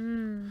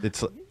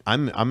it's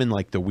I'm in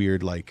like the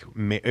weird like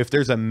if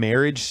there's a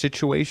marriage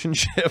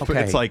situationship,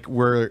 it's like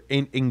we're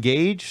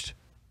engaged,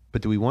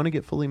 but do we want to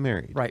get fully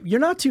married? Right. You're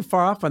not too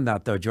far off on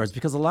that though, George,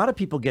 because a lot of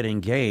people get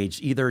engaged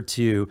either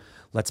to,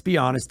 let's be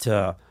honest,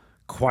 to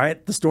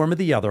quiet the storm of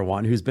the other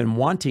one who's been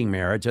wanting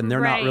marriage and they're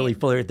not really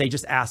fully, they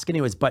just ask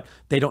anyways, but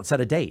they don't set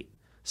a date.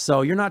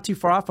 So you're not too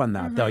far off on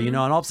that though, and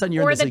all of a sudden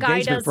you're in this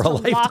engagement for a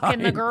lifetime. Lock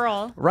in the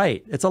girl.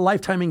 Right. It's a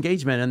lifetime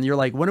engagement and you're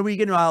like, when are we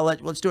getting,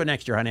 let's do it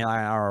next year, honey,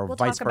 or we'll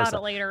vice talk versa. about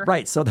it later.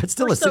 Right. So that's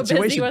still We're a situation.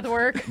 so busy with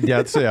work.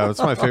 That's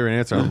my favorite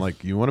answer. I'm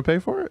like, you want to pay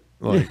for it?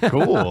 Like,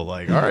 cool.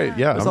 Like, all right.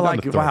 Yeah. So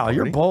like, wow,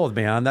 you're bold,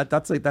 man.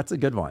 That's a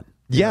good one.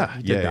 Yeah.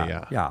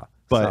 Yeah.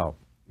 But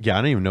yeah,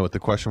 I don't even know what the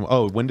question was.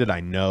 Oh, when did I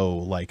know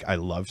like I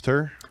loved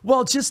her?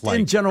 Well, just like,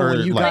 in general,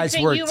 when you guys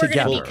were you were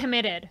together. going to be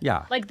committed.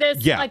 Yeah. Like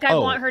this, like I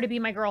want her to be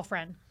my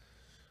girlfriend.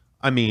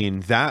 I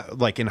mean, that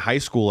like in high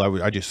school,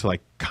 I just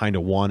like kind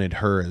of wanted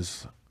her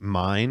as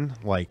mine.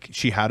 Like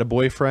she had a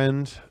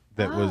boyfriend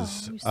that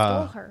was. You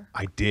stole her.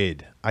 I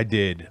did. I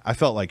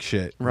felt like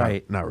shit.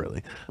 Right. Not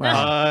really.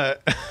 Wow.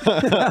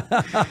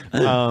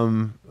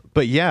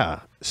 But yeah.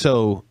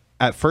 So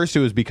at first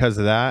it was because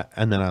of that,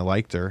 and then I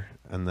liked her,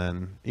 and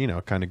then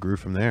kind of grew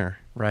from there.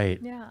 Right.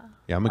 Yeah.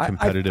 Yeah, I'm a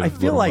competitive. I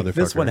feel like this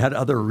motherfucker. one had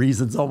other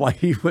reasons on why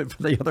he went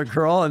for the other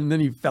girl, and then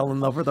he fell in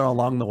love with her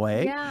along the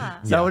way.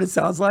 Yeah. Is that what it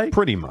sounds like?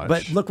 Pretty much.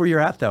 But look where you're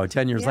at, though.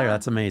 10 years later,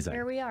 that's amazing.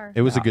 Here we are.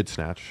 It was a good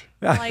snatch.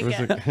 I like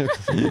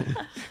it.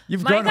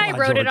 You've My grown a guy lot,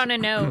 wrote it George. on a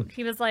note.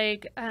 He was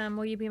like,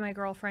 will you be my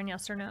girlfriend,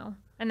 yes or no?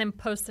 And then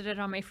posted it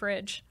on my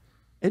fridge.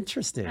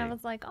 Interesting. I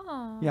was like,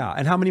 oh. Yeah.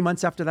 And how many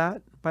months after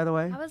that, by the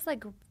way? I was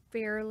like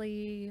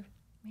barely,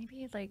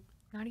 maybe like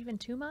not even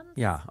 2 months.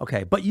 Yeah.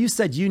 Okay. But you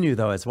said you knew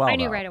though as well. I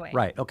knew though. right away.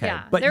 Right. Okay.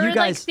 Yeah. But there you were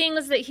guys like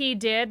things that he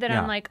did that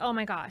Yeah. I'm like, oh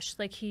my gosh,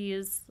 like he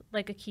is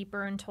like a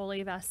keeper and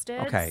totally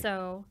vested. Okay.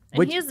 So,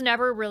 and he's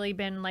never really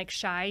been like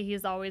shy.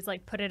 He's always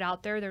like put it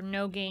out there. There are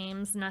no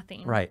games,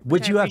 nothing. Right.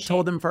 Would you have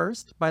told him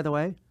first, by the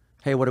way?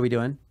 Hey, what are we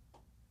doing?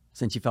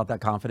 Since you felt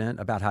that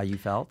confident about how you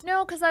felt?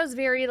 No, because I was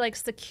very like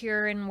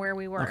secure in where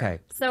we were. Okay.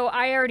 So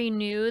I already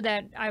knew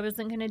that I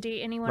wasn't going to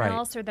date anyone Right.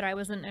 else or that I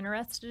wasn't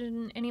interested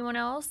in anyone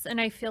else. And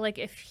I feel like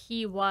if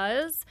he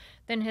was,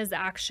 then his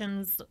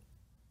actions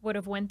would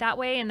have went that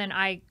way and then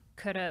I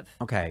could have.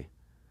 Okay.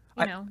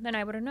 then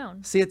I would have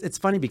known. See, it's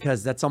funny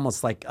because that's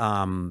almost like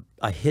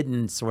a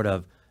hidden sort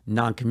of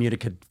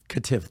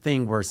non-communicative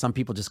thing where some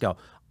people just go,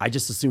 I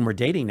just assume we're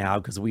dating now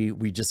because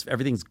we just,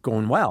 everything's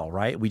going well,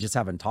 right? We just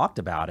haven't talked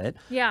about it.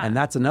 Yeah. And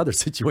that's another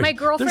situation. My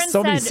girlfriend There's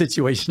so many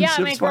situationships, yeah,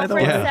 my by the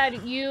way. girlfriend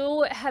said,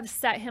 you have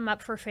set him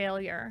up for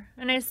failure.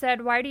 And I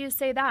said, why do you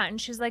say that? And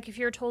she's like, if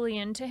you're totally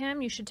into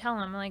him, you should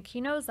tell him. Like,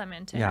 he knows I'm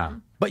into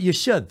him. But you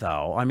should,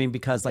 though. I mean,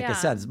 because like I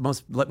said,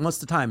 most of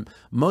the time,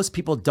 most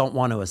people don't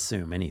want to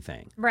assume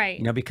anything. Right.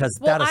 You know, because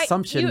that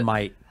assumption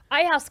might...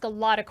 I ask a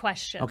lot of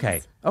questions.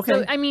 Okay.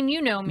 So, I mean, you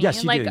know me.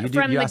 Yes, you like, do.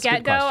 From the ask good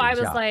get-go, I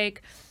questions, was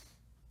like,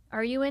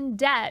 are you in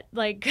debt?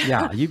 Like,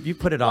 yeah, you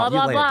put it blah, all,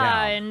 blah, you lay blah. it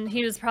down. And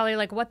he was probably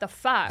like, what the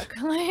fuck?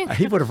 Like,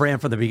 he would have ran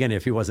from the beginning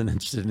if he wasn't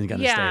interested in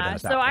going to stay there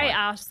at that point. I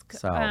ask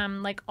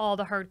like all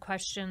the hard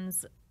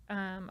questions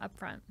up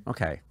front.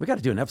 Okay. We got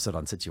to do an episode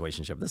on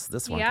situationship.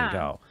 This one can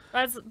go.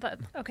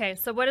 Okay,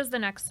 so what is the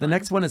next one? The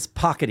next one is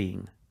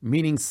pocketing,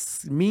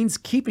 means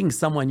keeping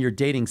someone you're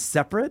dating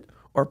separate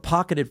or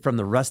pocketed from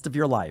the rest of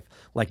your life,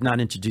 like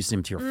not introducing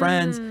them to your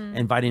friends,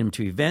 inviting them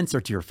to events or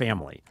to your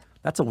family.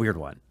 That's a weird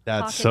one.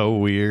 That's so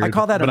weird. I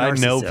call that a narcissist. But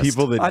I know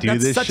people that do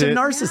this shit. That's such a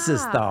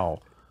narcissist, though.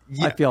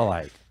 Yeah. I feel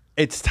like.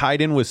 It's tied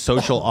in with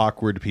social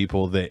awkward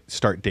people that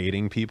start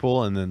dating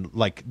people and then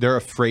like they're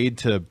afraid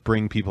to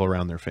bring people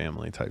around their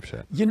family type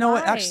shit. You know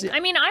what? Actually, I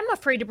mean, I'm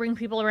afraid to bring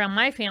people around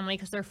my family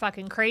because they're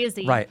fucking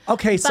crazy. Right.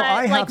 Okay. So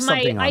I have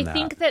something on that. I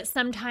think that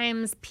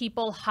sometimes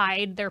people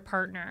hide their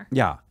partner.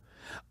 Yeah.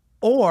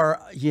 Or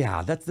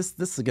this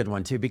is a good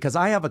one too, because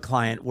I have a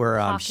client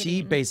where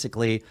she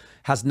basically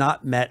has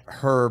not met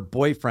her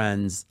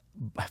boyfriend's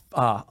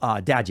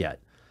dad yet.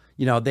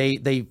 You know,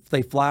 they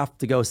fly off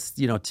to go,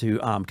 you know, to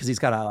because he's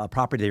got a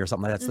property or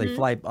something like that. So they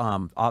fly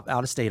out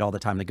of state all the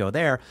time to go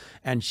there.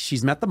 And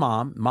she's met the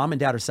mom. Mom and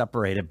dad are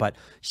separated, but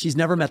she's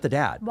never met the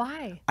dad.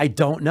 Why? I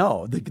don't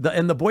know.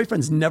 And the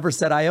boyfriend's never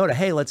said iota,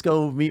 hey, let's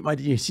go meet my.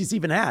 She's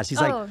even asked.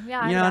 She's no,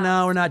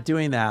 we're not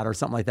doing that or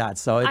something like that.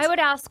 So I would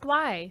ask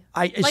why.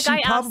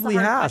 She probably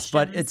has,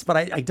 but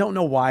I don't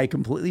know why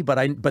completely.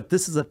 But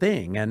this is a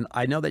thing, and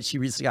I know that she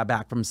recently got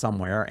back from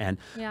somewhere, and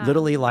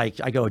literally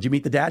like I go, did you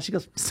meet the dad? She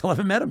goes, still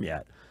haven't met him yet.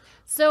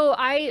 So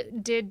I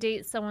did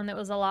date someone that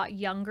was a lot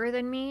younger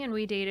than me, and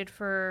we dated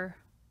for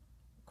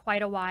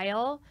quite a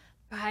while.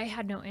 But I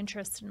had no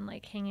interest in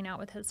like hanging out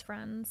with his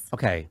friends.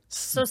 Okay.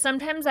 So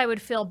sometimes I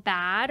would feel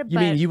bad. You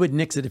mean you would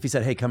nix it if he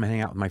said, "Hey, come and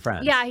hang out with my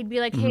friends"? Yeah, he'd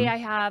be like, "Hey, I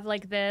have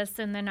like this,"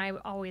 and then I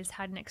always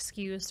had an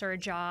excuse or a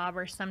job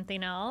or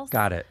something else.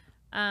 Got it.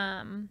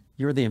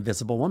 You were the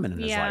invisible woman in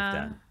his life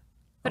then.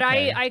 But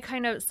okay. I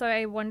kind of, so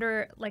I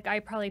wonder, like,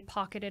 I probably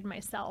pocketed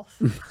myself.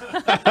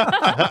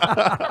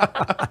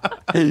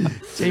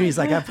 Jamie's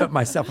like, I put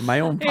myself in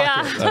my own pocket.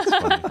 Yeah. That's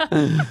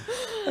funny.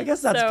 I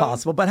guess that's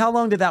possible. But how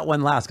long did that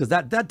one last? Because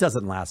that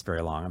doesn't last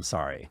very long. I'm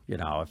sorry. You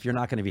know, if you're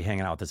not going to be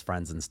hanging out with his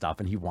friends and stuff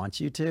and he wants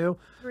you to.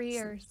 3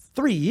 years.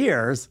 3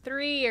 years?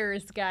 3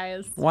 years,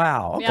 guys.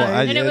 Wow. Okay.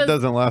 Well, it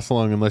doesn't last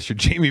long unless you're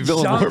Jamie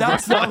Villanova.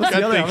 That's not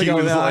the other.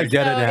 I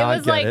get it now. It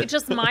was like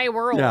just my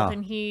world,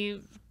 and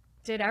he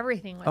did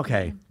everything with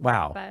me.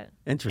 Wow. But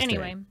interesting.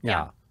 Anyway,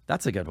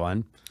 that's a good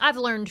one. I've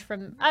learned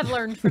from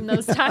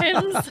those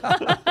times.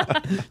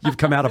 You've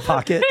come out of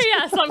pocket?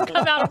 Yes, I've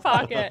come out of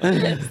pocket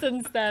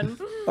since then.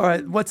 All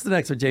right, what's the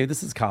next one, Jamie?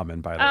 This is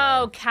common, by the way.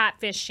 Oh,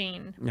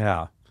 catfishing.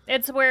 Yeah.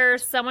 It's where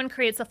someone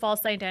creates a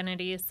false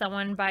identity,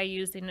 someone by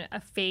using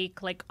a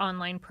fake like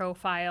online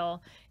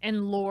profile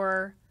and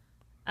lure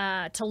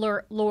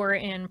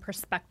in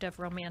prospective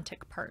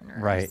romantic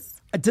partners. Right.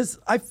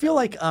 I feel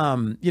like,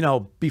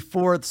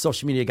 before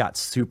social media got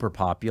super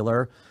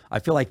popular, I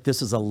feel like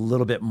this is a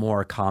little bit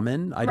more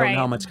common. I don't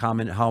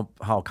know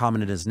how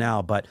common it is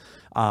now, but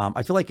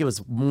I feel like it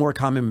was more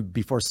common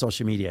before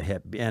social media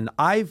hit. And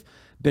I've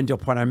been to a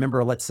point, I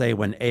remember, let's say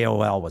when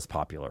AOL was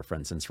popular, for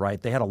instance,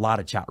 right? They had a lot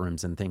of chat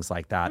rooms and things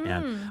like that.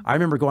 And I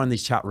remember going to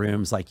these chat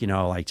rooms, like,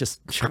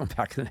 just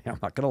back in the day, I'm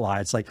not going to lie.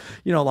 It's like,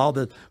 all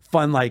the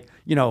fun, like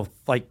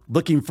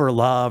looking for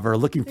love or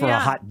looking for a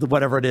hot,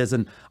 whatever it is.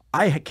 And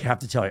I have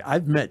to tell you,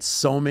 I've met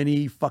so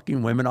many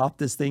fucking women off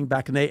this thing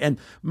back in the day. And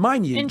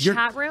mind you,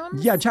 chat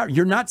rooms? Yeah,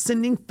 you're not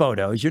sending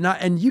photos.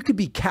 And you could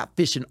be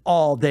catfishing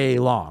all day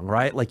long,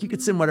 right? Like you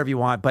could send whatever you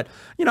want. But,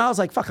 I was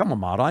like, fuck, I'm a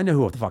model. I know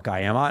who the fuck I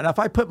am. And if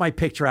I put my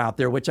picture out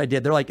there, which I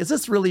did, they're like, is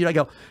this really you? I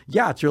go,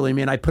 yeah, it's really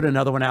me. And I put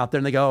another one out there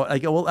and I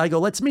go,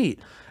 let's meet.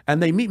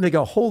 And they meet and they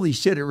go, holy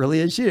shit, it really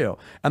is you.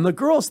 And the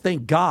girls,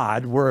 thank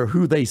God, were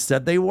who they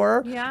said they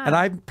were. Yeah. And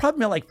I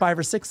probably met like 5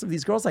 or 6 of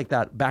these girls like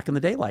that back in the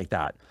day like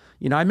that.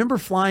 I remember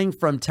flying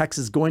from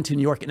Texas, going to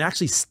New York, and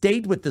actually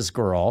stayed with this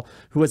girl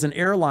who was an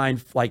airline,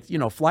 flight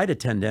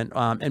attendant,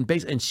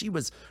 and she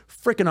was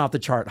freaking off the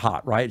chart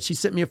hot, right? She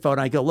sent me a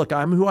photo. I go, look,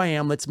 I'm who I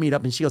am. Let's meet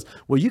up. And she goes,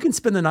 well, you can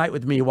spend the night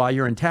with me while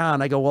you're in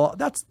town. I go, well,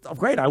 that's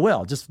great. I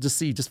will just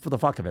for the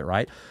fuck of it,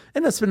 right?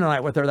 And I spent the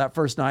night with her that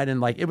first night, and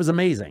like it was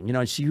amazing.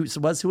 She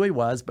was who he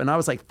was. But I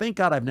was like, thank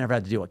God I've never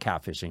had to deal with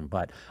catfishing.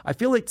 But I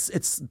feel like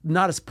it's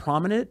not as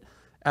prominent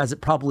as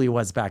it probably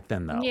was back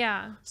then, though.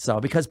 Yeah. So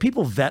because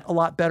people vet a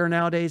lot better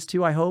nowadays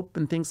too, I hope,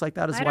 and things like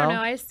that as well. I don't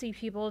know. I see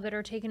people that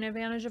are taken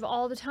advantage of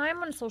all the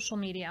time on social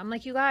media. I'm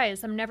like, you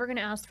guys, I'm never going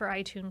to ask for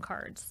iTunes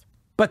cards.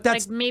 But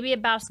that's like maybe a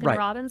Baskin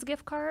Robbins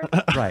gift card.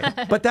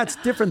 Right. But that's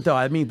different though.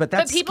 I mean, but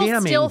that's people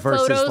scamming steal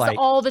versus photos like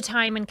all the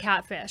time in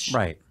catfish.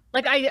 Right.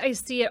 Like I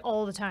see it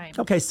all the time.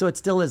 Okay, so it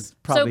still is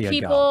probably so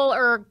people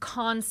are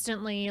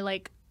constantly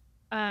like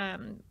I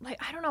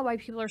don't know why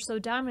people are so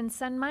dumb and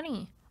send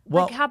money.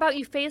 Well, like, how about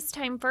you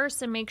FaceTime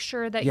first and make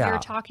sure that you're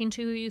talking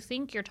to who you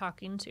think you're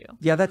talking to?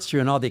 Yeah, that's true.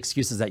 And all the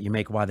excuses that you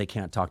make why they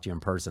can't talk to you in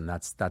person,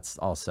 that's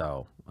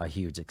also a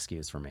huge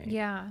excuse for me.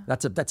 Yeah.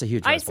 That's a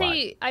huge red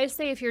flag. I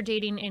say if you're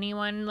dating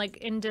anyone like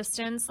in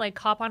distance, like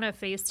hop on a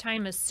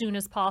FaceTime as soon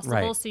as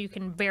possible so you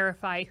can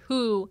verify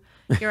who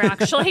you're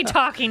actually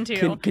talking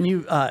to. Can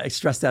you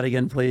stress that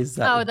again, please?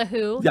 The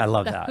who? Yeah, I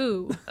love the that.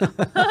 Who.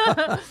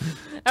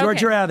 George,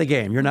 Okay. you're out of the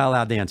game. You're not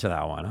allowed to answer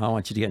that one. I don't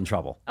want you to get in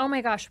trouble. Oh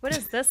my gosh, what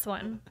is this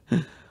one?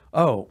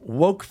 Oh,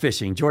 woke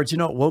fishing. George, you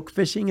know what woke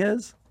fishing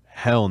is?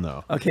 Hell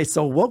no. Okay,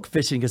 so woke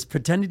fishing is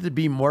pretending to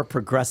be more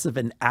progressive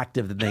and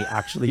active than they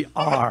actually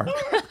are.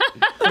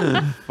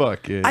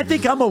 Fuck it. I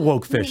think I'm a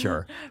woke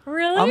fisher.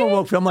 Really? I'm a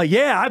woke fisher. I'm like,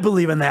 yeah, I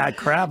believe in that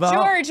crap.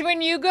 George,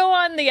 when you go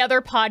on the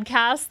other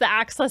podcast, the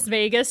Access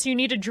Vegas, you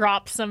need to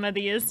drop some of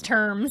these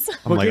terms.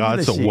 I'm like, oh,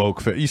 it's a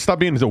woke fish. You stop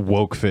being a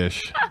woke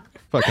fish.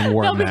 Fucking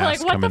wore a They'll be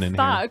mask like, what coming the in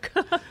fuck?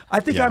 here. I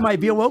think I might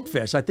be a woke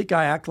fish. I think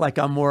I act like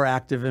I'm more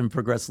active and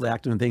progressively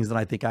active in things than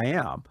I think I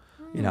am.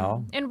 You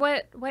know? In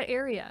what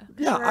area?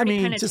 Yeah, You're I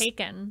mean, kind of just-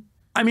 taken.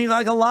 I mean,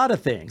 like a lot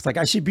of things. Like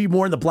I should be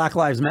more in the Black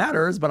Lives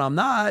Matters, but I'm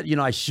not. You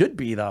know, I should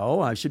be though.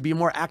 I should be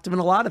more active in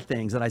a lot of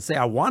things. And I say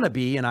I want to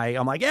be, and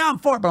I'm like, yeah, I'm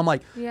for it. But I'm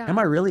like, am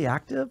I really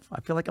active?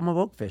 I feel like I'm a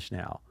woke fish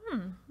now.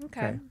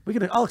 Okay.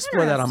 I'll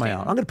explore that on my own. Interesting.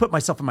 I'm going to put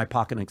myself in my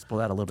pocket and explore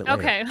that a little bit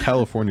later. Okay.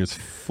 California's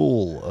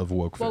full of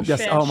woke fish. Yes.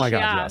 Fish, Oh my God.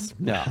 yeah. Yes.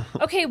 Yeah.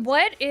 Okay,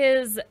 what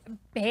is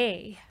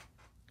bae?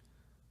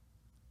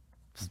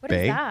 What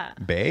is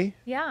that? Bay?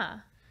 Yeah.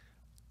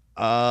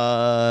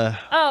 Uh,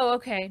 Oh,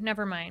 okay.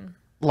 Never mind.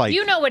 like,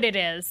 You know what it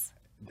is.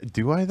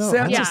 do I though?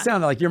 Sounds Yeah. just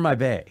sound like you're my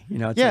bae. You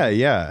know. It's Yeah, like-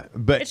 yeah.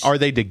 But are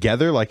they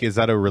together? Like, is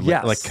that a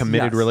Yes, like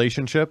committed yes.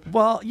 relationship?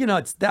 well, you know,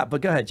 it's that.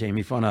 But go ahead,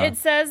 Jamie. If you wanna. It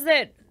says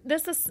that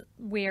this is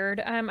weird.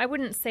 I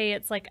wouldn't say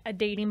it's like a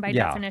dating by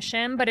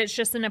definition, but it's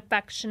just an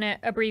affectionate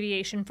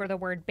abbreviation for the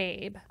word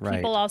babe. Right.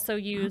 People also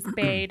use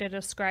bae to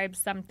describe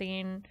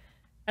something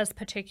as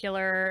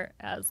particular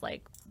as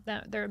like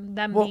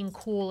them being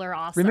cool or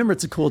awesome. Remember,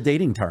 it's a cool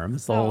dating term.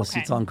 It's the whole. okay.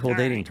 It's on cool All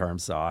dating right.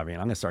 terms. So I mean,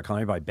 I'm gonna start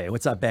calling everybody bae.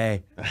 What's up,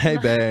 bae? Hey,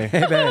 Bay.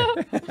 Hey,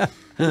 bae.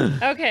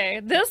 Okay,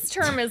 this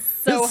term is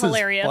so This is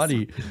hilarious.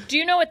 funny. Do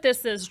you know what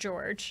this is,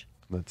 George?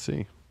 Let's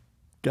see.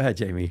 Go ahead,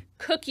 Jamie.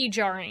 Cookie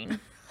jarring.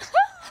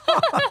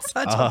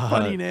 Such a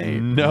funny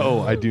name.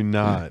 No, I do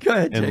not. Go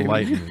ahead, Jamie.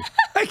 Enlighten me.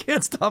 I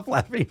can't stop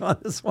laughing on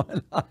this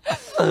one.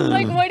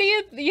 Like, what do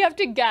you have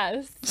to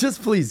guess?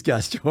 Just please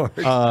guess, George.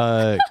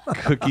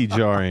 Cookie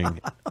jarring.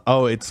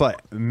 Oh, it's like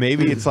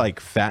maybe it's like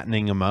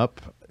fattening them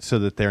up so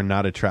that they're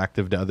not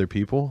attractive to other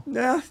people.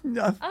 yeah,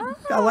 no,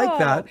 I like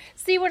that.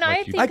 See, when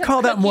I think I call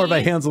of that more of a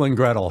cookie- Hansel and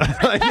Gretel.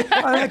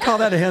 I call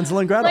that a Hansel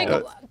and Gretel.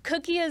 Like,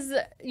 cookie is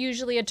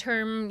usually a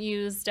term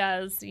used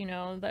as, you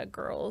know, the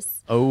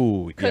girls'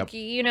 Oh, yep. cookie,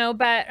 you know,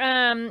 but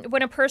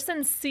when a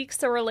person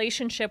seeks a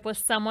relationship with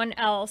someone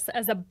else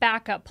as a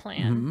backup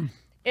plan, Mm-hmm.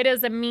 it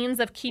is a means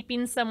of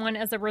keeping someone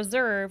as a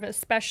reserve,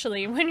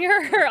 especially when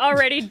you're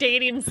already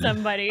dating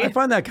somebody. I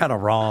find that kind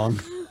of wrong.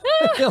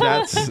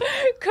 That's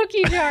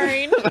Cookie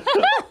jarring.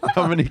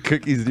 how many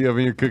cookies do you have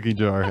in your cookie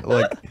jar?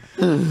 Like,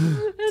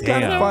 Kind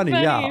damn. of funny,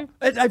 yeah.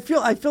 funny. I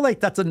feel like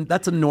that's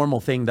a normal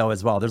thing though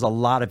as well. There's a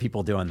lot of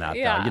people doing that,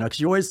 Yeah. though. You know, because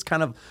you're always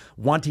kind of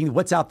wanting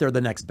what's out there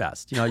the next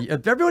best. You know,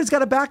 everybody's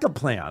got a backup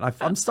plan.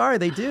 I'm sorry,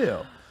 they do.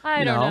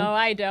 I don't know? know.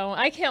 I don't.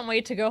 I can't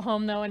wait to go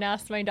home though and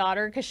ask my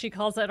daughter because she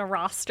calls it a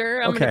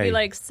roster. I'm gonna Okay. be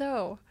like,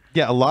 so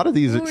yeah, a lot of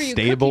these Who are you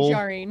stable cookie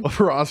jarring?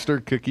 roster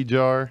cookie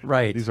jar.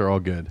 Right. These are all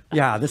good.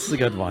 Yeah, this is a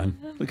good one.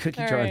 The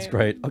cookie All jar is right.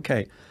 great.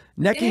 Okay.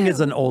 Necking is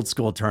an old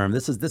school term.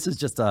 This is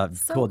just a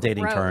So cool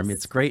dating term. gross.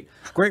 It's great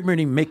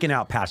meaning making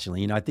out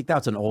passionately. You know, I think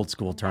that's an old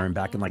school term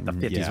back in like the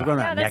 50s. Yeah. We're going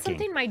yeah, about that's necking.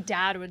 something my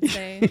dad would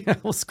say.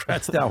 We'll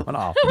scratch that one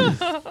off.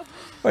 All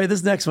right,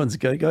 this next one's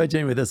good. Go ahead,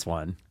 Jamie, with this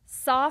one.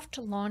 Soft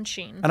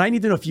launching. And I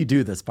need to know if you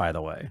do this, by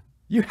the way.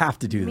 You have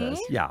to do this.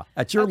 Yeah.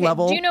 At your Okay,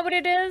 level, do you know what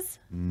it is?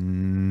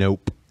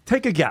 Nope.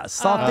 take a guess.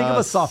 Think of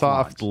a soft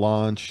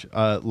launch.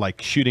 launch,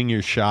 like shooting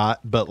your shot,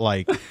 but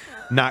like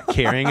not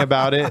caring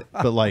about it,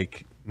 but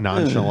like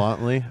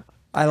nonchalantly.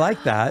 I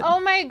like that. Oh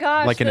my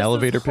gosh. Like an this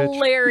elevator is pitch?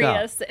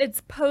 hilarious.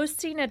 It's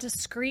posting a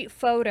discreet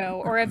photo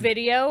or a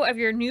video of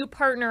your new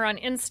partner on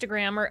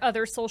Instagram or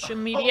other social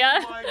media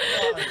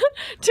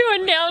to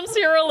announce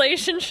your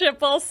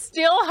relationship while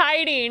still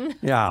hiding.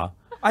 Yeah.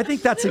 I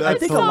think I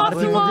think a lot of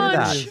people do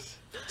launch. that.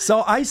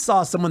 So I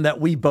saw someone that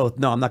we both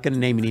know. I'm not going to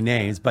name any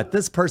names, but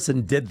this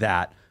person did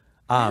that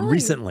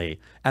recently.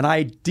 And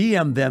I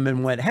DM'd them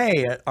and went,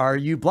 hey, are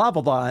you blah,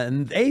 blah, blah.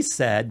 And they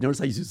said,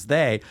 notice I use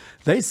they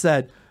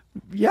said,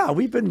 Yeah,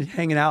 we've been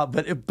hanging out,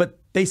 but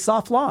they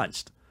soft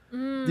launched.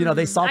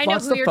 They soft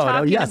launched the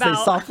photo. Yes, about.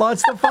 they soft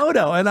launched the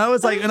photo. And I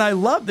was like, and I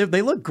love them.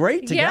 They look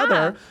great together.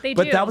 Yeah, they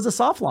but do. that was a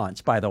soft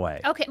launch, by the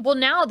way. Okay. Well,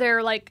 now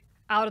they're like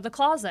out of the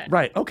closet.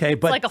 Right. Okay.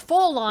 But it's like a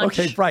full launch.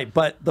 Okay. Right.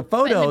 But the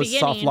photos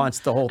soft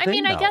launched the whole thing. I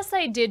mean, though. I guess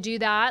I did do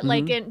that.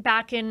 Like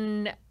back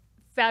in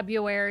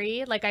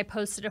February, like I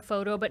posted a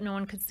photo, but no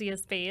one could see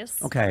his face.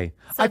 Okay.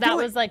 So that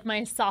was like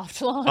my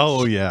soft launch.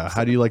 Oh yeah.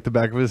 How do you like the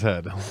back of his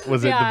head?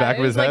 Was it the back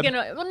of his head?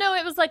 Well, no,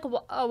 it was like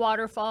a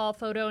waterfall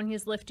photo, and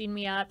he's lifting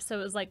me up, so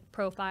it was like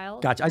profile.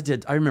 Gotcha.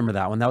 I remember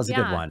that one. That was a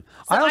good one.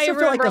 So I also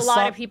remember a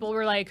lot of people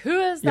were like, "Who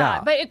is that?"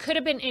 Yeah. But it could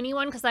have been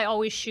anyone because I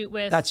always shoot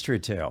with. That's true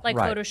too. Like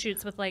right. photo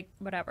shoots with like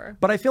whatever.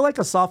 But I feel like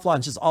a soft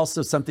launch is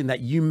also something that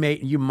you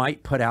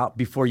might put out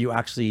before you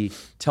actually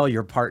tell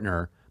your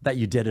partner that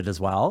you did it as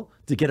well,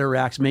 to get a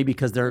reaction, maybe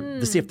because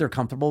to see if they're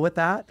comfortable with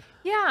that.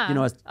 Yeah.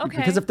 Okay.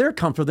 Because if they're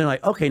comfortable, they're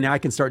like, okay, now I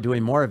can start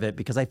doing more of it.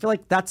 Because I feel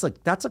like that's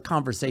a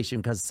conversation.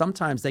 Because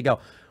sometimes they go,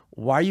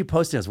 "Why are you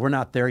posting this? We're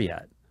not there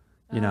yet."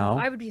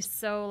 I would be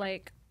so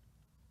like,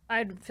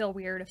 I'd feel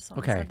weird if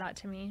someone said that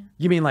to me.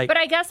 You mean like? But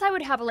I guess I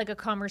would have like a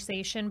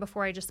conversation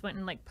before I just went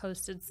and like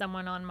posted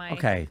someone on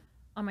my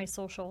on my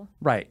social.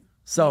 Right.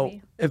 So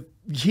maybe. if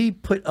he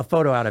put a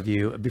photo out of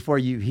you before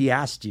he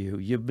asked you,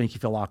 you'd make you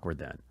feel awkward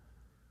then.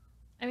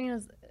 I mean,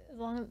 as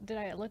long as did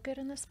I look good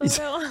in this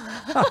photo?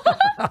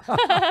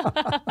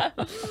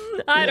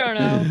 I don't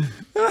know.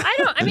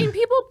 I mean,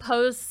 people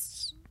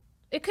post.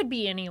 It could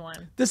be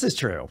anyone. This is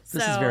true.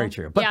 This is So, very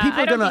true. But yeah, people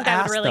I are don't going to think I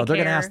would ask really though. They're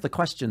going to care. ask the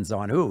questions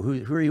on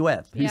who are you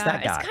with? Who's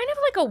that guy? It's kind of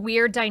like a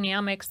weird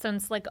dynamic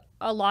since like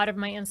a lot of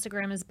my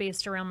Instagram is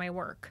based around my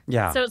work.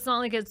 Yeah. So it's not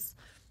like it's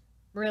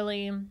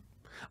really.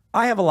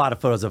 I have a lot of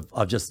photos of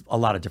just a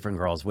lot of different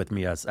girls with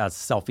me as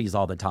selfies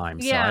all the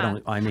time. So Yeah.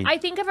 I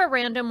think if a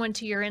random went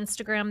to your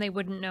Instagram, they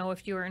wouldn't know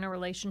if you were in a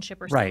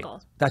relationship or right.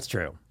 single. That's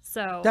true.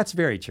 So That's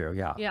very true.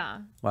 Yeah. yeah.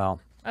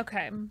 Well.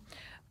 Okay.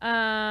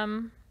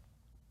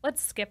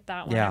 Let's skip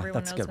that one. Yeah, Everyone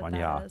that's a knows good what one, that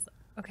yeah. is.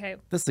 Okay.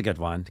 This is a good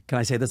one. Can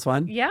I say this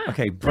one? Yeah,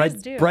 Okay. please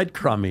do.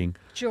 Breadcrumbing.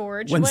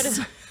 George, When what is?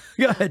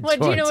 Go ahead, What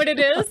do you know George. what it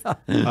is?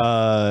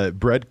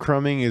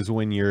 Breadcrumbing is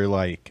when you're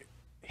like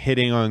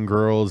hitting on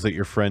girls that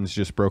your friends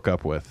just broke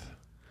up with.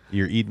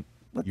 You're eating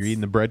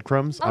the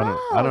breadcrumbs. I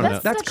don't know.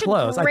 That's Such a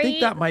close. I think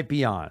great that might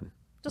be on.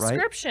 Right?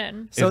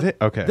 Description. So Is it?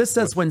 Okay. This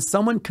says when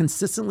someone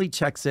consistently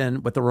checks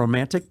in with a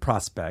romantic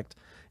prospect,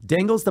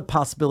 dangles the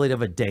possibility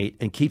of a date,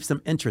 and keeps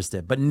them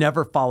interested, but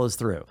never follows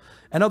through.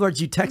 In other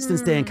words, you text and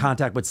stay in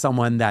contact with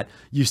someone that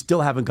you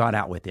still haven't gone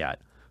out with yet.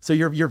 So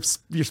you're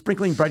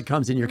sprinkling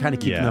breadcrumbs and you're kind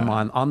of keeping them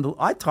on the.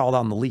 I call it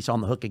on the leash,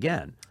 on the hook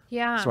again.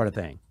 Yeah. Sort of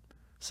thing.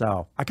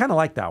 So I kind of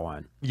like that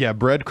one. Yeah,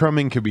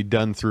 breadcrumbing could be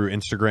done through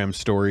Instagram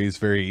stories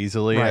very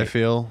easily. I Right.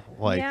 feel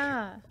like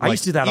Yeah. I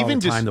used to do that all the even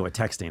time just- though with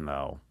texting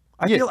though.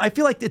 I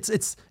feel like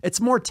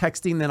it's more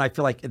texting than I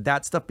feel like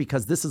that stuff,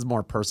 because this is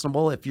more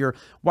personable.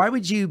 Why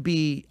would you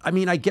be? I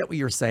mean, I get what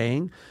you're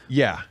saying.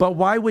 Yeah. But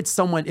why would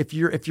someone, if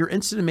you're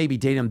interested in maybe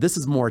dating them, this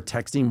is more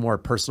texting, more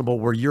personable,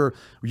 where you're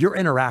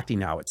interacting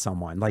now with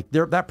someone. Like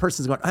that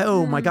person's going,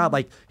 oh my God,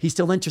 like he's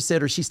still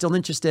interested or she's still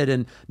interested,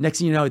 and next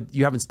thing you know,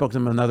 you haven't spoken to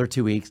them in another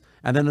 2 weeks,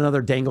 and then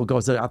another dangle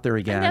goes out there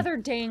again. Another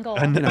dangle.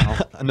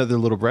 Another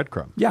little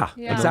breadcrumb. Yeah,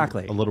 Yeah.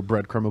 exactly. A little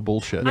breadcrumb of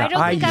bullshit. Yeah. I don't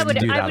think I I used would. to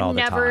do that I all would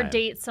the never time.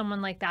 date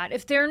someone like that.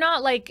 If they're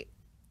not like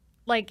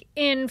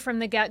in from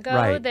the get go,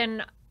 Right.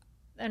 then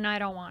I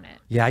don't want it.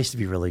 Yeah, I used to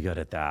be really good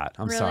at that.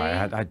 I'm sorry. Really?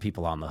 I had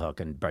people on the hook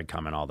and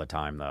breadcrumbing all the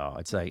time, though.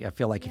 It's like, I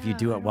feel like if you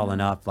do it well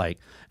enough, like,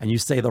 and you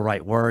say the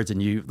right words,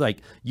 and you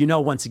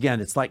once again,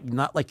 it's like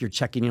not like you're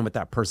checking in with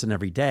that person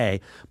every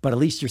day, but at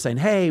least you're saying,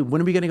 hey, when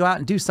are we going to go out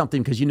and do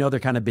something? Because they're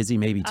kind of busy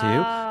maybe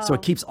too. So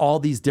it keeps all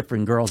these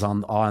different girls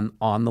on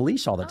the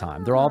leash all the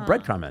time. They're all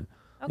breadcrumbing.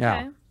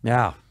 Okay.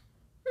 Yeah.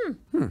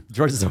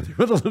 George is over there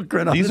with a little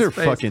grin on his These are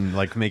face. fucking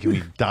like making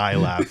me die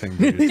laughing.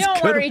 Dude.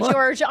 Don't worry,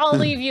 George. I'll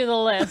leave you the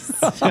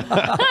list.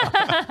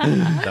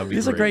 That'd be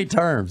These are great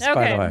terms, by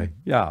Okay. the way.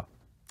 Yeah. All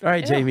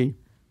right, Jamie.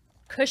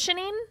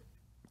 Cushioning.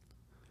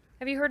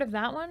 Have you heard of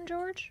that one,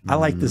 George? I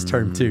like this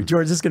term too.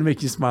 George, this is going to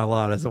make you smile a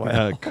lot as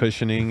well.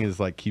 Cushioning is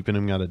like keeping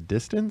him at a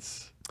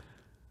distance.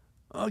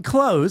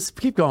 Close.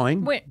 Keep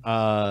going.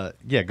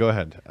 Yeah, go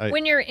ahead.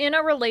 When you're in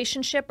a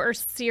relationship or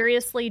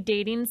seriously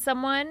dating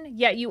someone,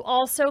 yet you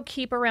also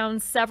keep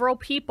around several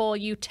people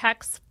you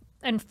text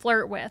and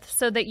flirt with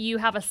so that you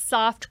have a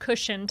soft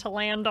cushion to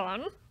land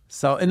on.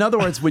 So, in other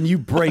words, when you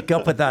break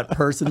up with that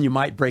person, you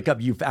might break up.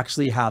 You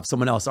actually have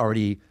someone else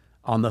already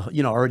on the,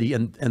 already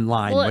in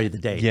line, ready to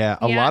date. Yeah,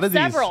 a lot of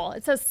several.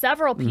 It says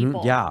several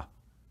people. Yeah.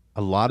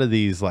 a lot of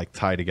these like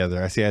tie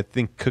together. I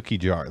think cookie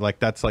jar, like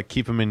that's like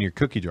keep them in your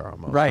cookie jar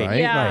almost. Right. Right.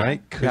 Yeah.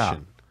 Right.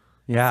 Cushion.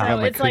 Yeah. So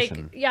my it's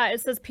cushion. like,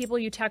 it says people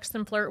you text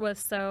and flirt with.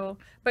 So,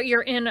 but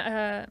you're in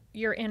a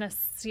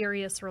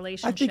serious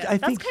relationship. I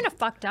That's think- kind of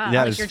fucked up. That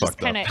Like is you're just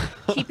fucked up. kind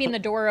of keeping the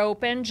door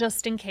open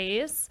just in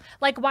case.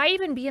 Like, why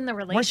even be in the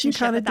relationship Once you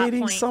kind of at that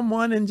dating point?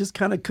 someone and just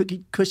kind of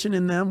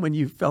cushioning them when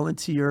you fell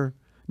into your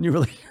new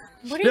relationship.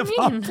 What do you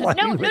mean?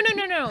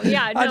 No.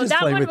 Yeah, no,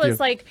 that one was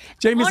like.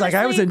 Jamie's honestly, like,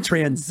 I was in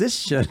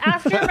transition.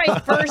 After my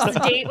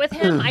first date with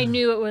him, I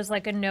knew it was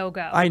like a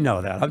no-go. I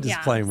know that. I'm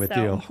just playing with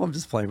you. I'm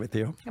just playing with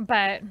you.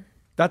 But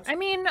I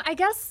mean, I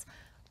guess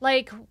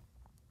like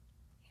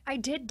I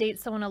did date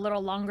someone a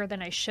little longer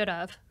than I should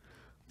have.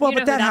 Well,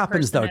 but that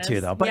happens though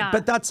too, though.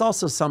 But that's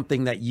also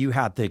something that you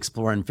have to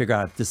explore and figure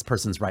out if this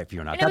person's right for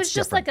you or not. And it was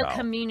just like a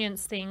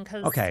convenience thing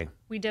because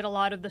we did a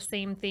lot of the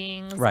same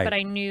things, but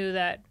I knew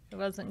that it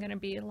wasn't going to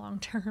be long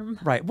term.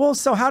 Right. Well,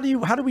 so how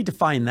do we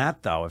define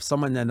that though? If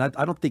someone, and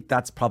I don't think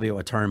that's probably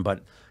a term,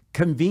 but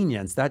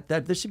convenience, that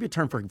there should be a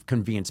term for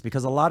convenience,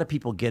 because a lot of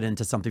people get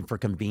into something for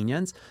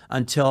convenience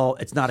until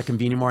it's not a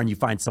convenient anymore and you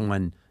find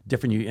someone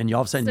different, and you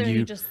all of a sudden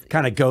you just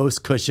kind of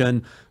ghost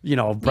cushion,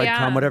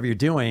 breadcrumb, whatever you're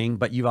doing,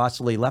 but you've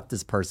actually left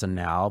this person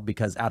now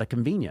because out of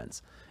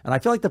convenience. And I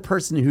feel like the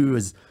person who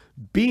is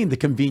being the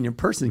convenient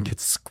person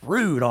gets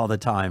screwed all the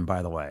time,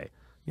 by the way,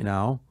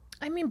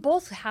 I mean,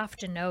 both have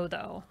to know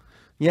though.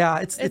 Yeah,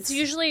 it's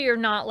usually you're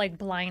not like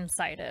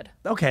blindsided.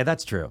 Okay,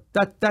 that's true.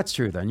 That's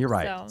true then. You're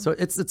right. So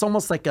it's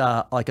almost like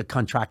a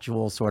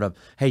contractual sort of,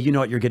 hey, you know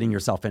what you're getting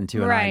yourself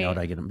into, and I know what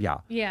I get them. Yeah.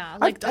 Yeah.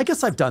 I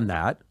guess I've done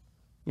that.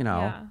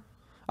 Yeah.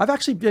 I've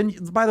actually been.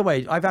 By the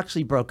way, I've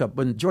actually broke up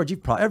when George.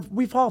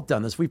 We've all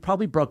done this. We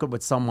probably broke up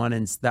with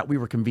someone that we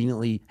were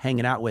conveniently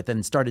hanging out with,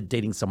 and started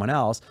dating someone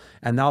else,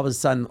 and now all of a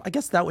sudden, I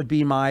guess that would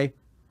be my.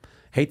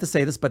 Hate to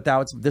say this, but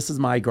this is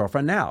my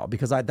girlfriend now,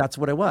 because that's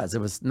what it was. It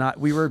was not,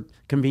 we were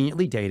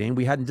conveniently dating.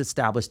 We hadn't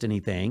established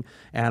anything.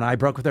 And I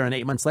broke with her, and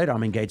 8 months later,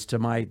 I'm engaged to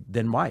my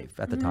then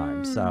wife at the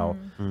time. So,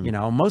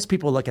 most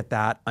people look at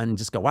that and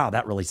just go, wow,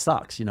 that really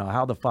sucks.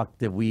 How the fuck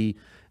did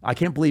I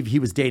can't believe he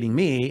was dating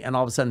me and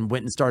all of a sudden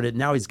went and started,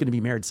 now he's going to be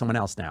married to someone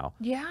else now.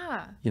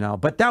 Yeah.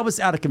 but that was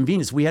out of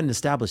convenience. We hadn't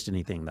established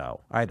anything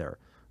either.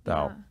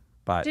 Yeah.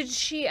 But did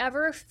she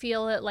ever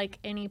feel at like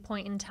any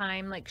point in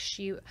time like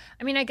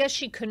I guess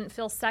she couldn't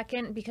feel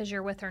second because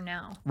you're with her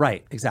now.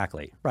 Right,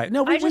 exactly. Right.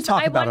 No, we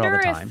talk about it all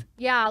the time.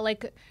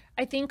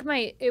 I think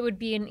it would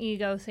be an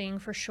ego thing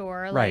for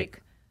sure. Right.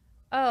 Like,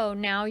 oh,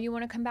 now you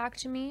want to come back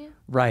to me?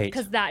 Right.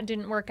 Because that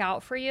didn't work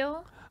out for you?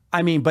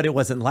 I mean, but it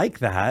wasn't like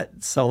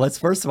that. So let's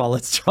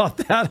drop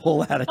that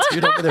whole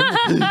attitude over there.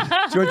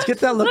 George, get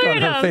that look on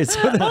her face.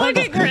 Look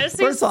at Chris.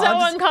 He's so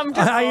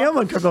uncomfortable. I am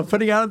uncomfortable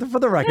putting out for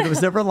the record. It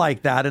was never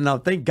like that. And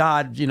thank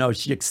God,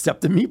 she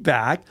accepted me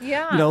back.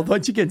 Yeah.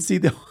 Once you can see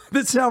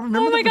this now.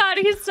 Remember oh my God,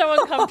 he's so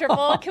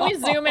uncomfortable. Can we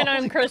zoom in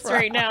on Chris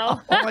right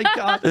now? Oh my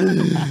God.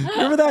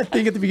 Remember that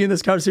thing at the beginning of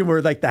this conversation where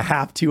like the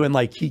have to and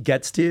like he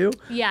gets to?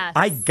 Yes.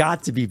 I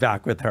got to be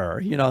back with her,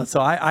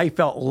 so I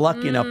felt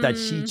lucky enough that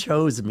she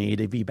chose me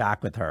to be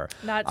back with her.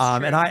 That's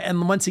true.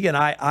 And once again,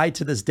 I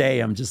to this day,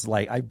 I'm just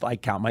like, I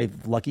count my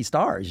lucky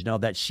stars,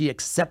 that she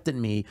accepted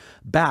me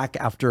back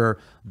after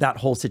that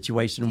whole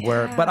situation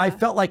but I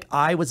felt like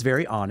I was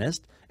very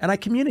honest and I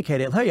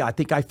communicated, hey, I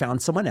think I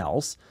found someone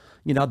else.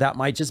 That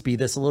might just be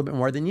this a little bit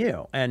more than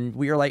you. And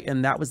we were like,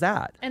 and that was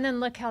that. And then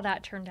look how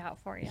that turned out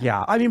for you.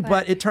 Yeah. I mean,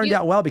 but it turned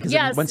out well because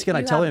once again,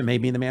 I tell you, it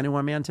made me the man who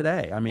I'm man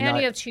today. I mean, and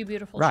you have two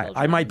beautiful children.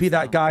 I might be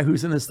that guy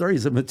who's in his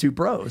 30s with two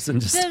bros and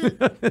just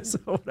so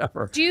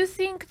whatever. Do you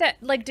think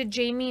that, did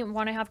Jamie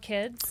want to have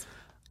kids?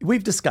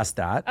 We've discussed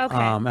that. Okay.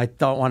 I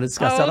don't want to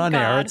discuss that on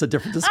air. It's a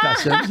different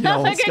discussion.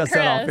 We'll discuss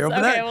that off air.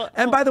 But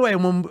and by the way,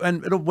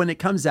 when it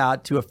comes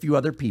out to a few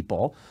other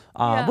people,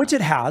 which it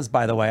has,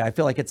 by the way, I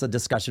feel like it's a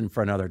discussion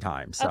for another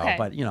time. So,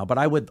 but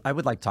I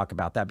would like to talk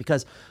about that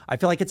because I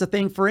feel like it's a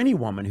thing for any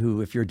woman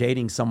who, if you're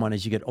dating someone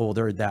as you get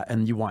older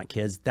and you want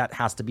kids, that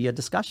has to be a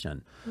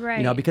discussion.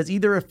 Right. Because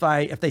either if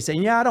they say,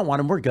 yeah, I don't want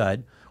them, we're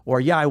good, or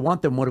yeah, I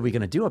want them, what are we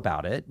going to do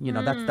about it?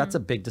 That's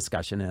a big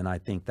discussion, and I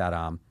think that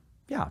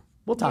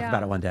we'll talk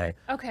about it one day.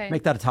 Okay.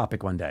 Make that a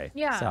topic one day.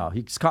 Yeah. So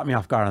he just caught me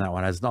off guard on that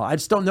one. I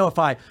just don't know if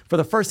for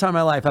the first time in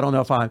my life, I don't know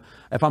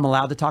if I'm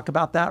allowed to talk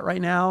about that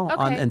right now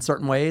in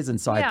certain ways.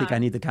 And so I think I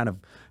need to kind of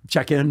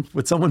check in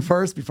with someone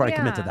first before I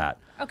commit to that.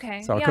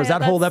 Okay. So because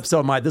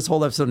this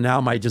whole episode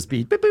now might just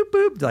be boop, boop,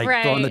 boop,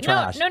 like throwing the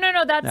trash. No.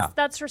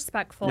 That's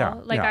respectful.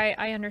 Yeah.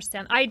 I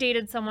understand. I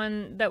dated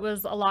someone that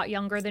was a lot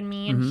younger than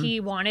me and he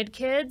wanted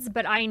kids,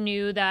 but I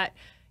knew that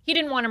he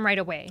didn't want them right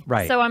away.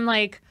 Right. So I'm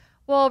like,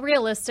 well,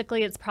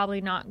 realistically, it's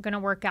probably not going to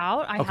work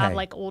out. I have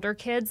older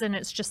kids, and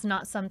it's just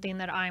not something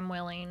that I'm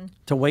willing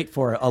to wait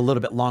for a little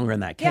bit longer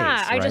in that case.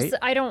 Yeah,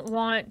 I don't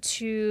want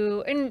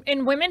to.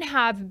 And women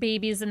have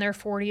babies in their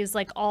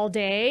 40s all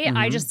day.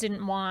 I just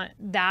didn't want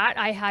that.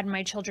 I had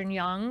my children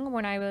young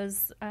when I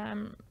was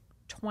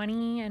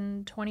 20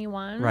 and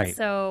 21. Right.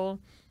 So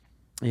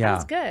that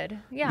was good.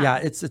 Yeah. Yeah.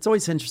 It's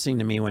always interesting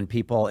to me when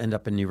people end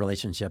up in new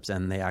relationships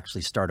and they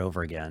actually start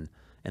over again.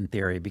 In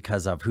theory,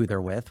 because of who they're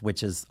with,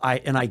 which is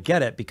I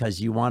get it because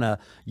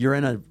you're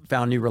in a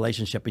found new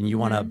relationship and you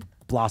want to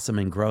blossom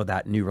and grow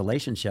that new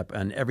relationship,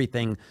 and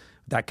everything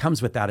that comes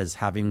with that is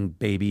having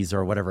babies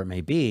or whatever it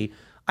may be.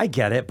 I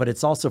get it, but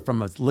it's also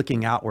from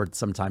looking outward.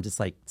 Sometimes it's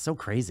like so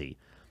crazy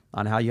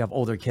on how you have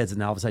older kids and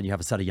now all of a sudden you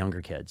have a set of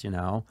younger kids.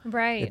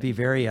 Right? It'd be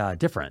very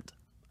different.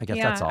 I guess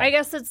that's all. I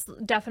guess it's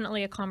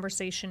definitely a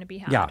conversation to be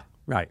had. Yeah,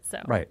 right,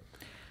 right.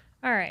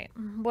 All right.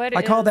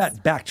 I call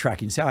that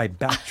backtracking. See how I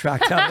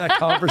backtracked out of that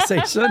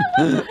conversation?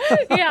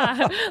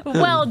 Yeah.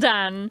 Well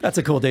done. That's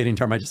a cool dating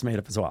term I just made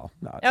up as well.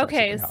 No,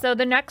 okay, so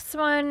the next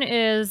one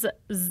is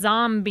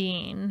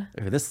zombieing.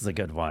 Ooh, this is a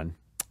good one.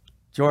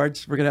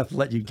 George, we're going to have to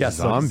let you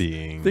guess.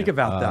 Zombieing. Think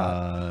about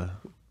that.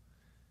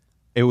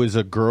 It was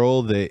a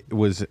girl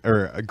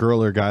a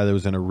girl or guy that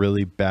was in a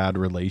really bad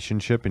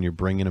relationship, and you're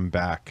bringing him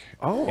back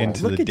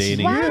into the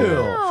dating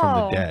pool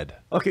from the dead.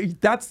 Okay,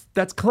 that's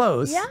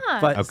close. Yeah.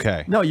 But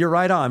okay. No, you're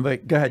right on.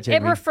 But go ahead, Jamie.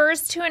 It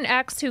refers to an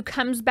ex who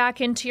comes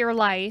back into your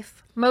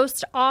life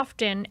most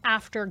often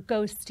after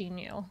ghosting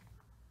you.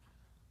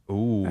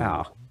 Ooh.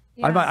 Wow.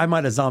 Yeah. I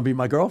might have zombied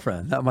my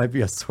girlfriend. That might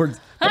be a sort.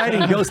 But I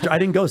didn't ghost her. I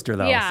didn't ghost her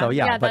though. Yeah. So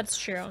yeah. But that's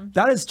true.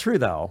 That is true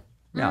though.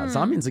 Yeah.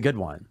 Zombieing's a good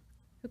one.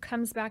 Who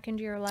comes back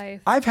into your life?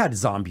 I've had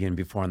zombieing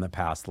before in the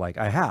past. Like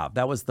I have.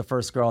 That was the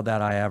first girl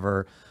that I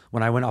ever,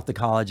 when I went off to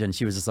college, and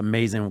she was this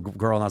amazing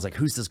girl, and I was like,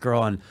 who's this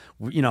girl? And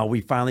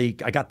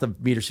I got to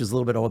meet her. She was a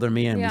little bit older than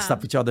me, and we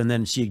slept with each other, and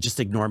then she just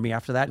ignored me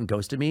after that and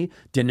ghosted me.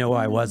 Didn't know who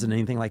I was and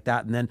anything like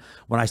that. And then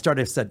when I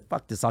started, I said,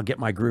 fuck this, I'll get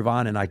my groove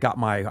on, and I got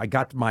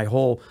my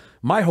whole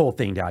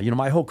thing down,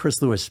 my whole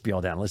Chris Lewis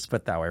spiel down. Let's put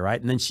it that way, right?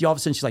 And then all of a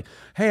sudden she's like,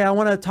 hey, I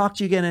want to talk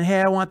to you again, and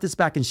hey, I want this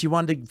back. And she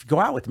wanted to go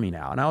out with me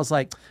now. And I was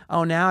like,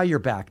 oh, now you're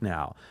back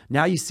now.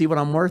 Now you see what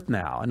I'm worth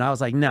now. And I was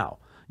like, no.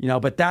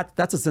 But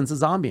that's a sense of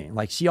zombieing.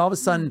 Like all of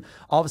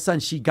a sudden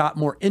she got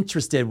more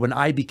interested when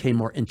I became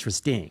more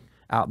interesting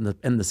out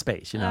in the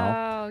space,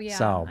 Oh, yeah.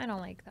 So, I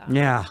don't like that.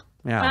 Yeah.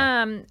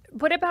 Yeah.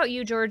 What about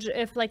you, George,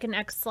 if like an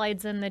ex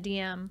slides in the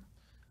DM?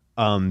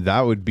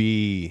 That'd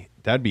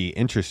be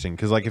interesting,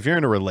 because like if you're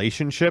in a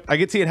relationship, I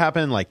could see it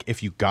happen like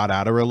if you got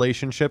out of a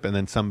relationship and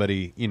then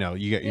somebody, you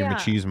get your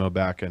machismo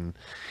back and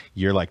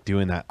you're like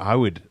doing that, I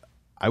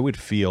would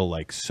feel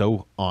like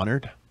so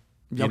honored.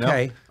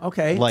 Okay.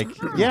 Like,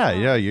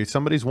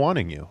 somebody's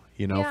wanting you,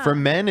 For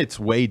men, it's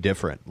way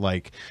different.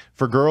 Like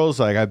for girls,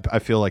 like I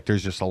feel like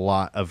there's just a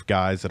lot of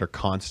guys that are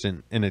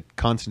in a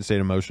constant state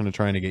of motion of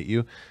trying to get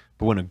you.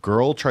 But when a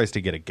girl tries to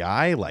get a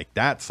guy, like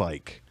that's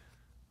like,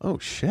 oh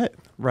shit.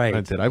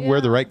 Right. Did I wear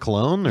the right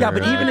cologne? Yeah,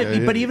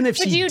 but even if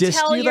she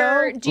dissed you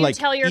though, do you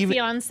tell your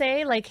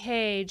fiance like,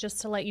 hey,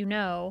 just to let you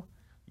know?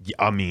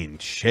 I mean,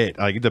 shit.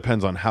 Like it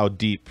depends on how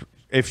deep.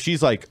 If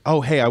she's like,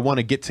 oh, hey, I want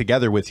to get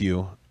together with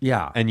you.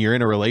 Yeah. And you're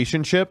in a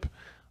relationship.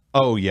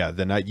 Oh yeah.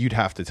 Then you'd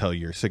have to tell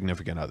your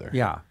significant other.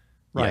 Yeah.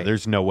 Right. Yeah.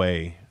 There's no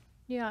way.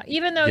 Yeah.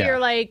 Even though you're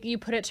like, you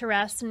put it to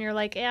rest and you're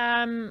like, yeah,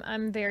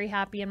 I'm very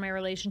happy in my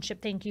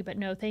relationship. Thank you. But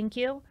no, thank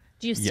you.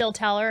 Do you still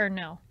tell her or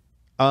no?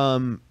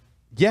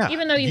 Yeah.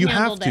 Even though you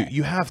handled it.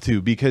 You have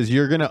to, because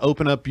you're going to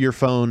open up your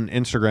phone,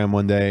 Instagram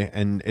one day,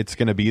 and it's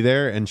going to be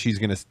there, and she's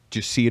going to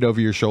just see it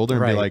over your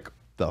shoulder and be like,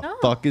 the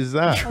fuck is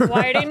that?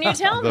 Why didn't you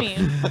tell me?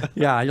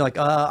 Yeah. You're like,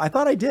 I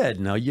thought I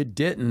did. No, you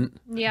didn't.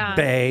 Yeah.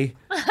 Bae.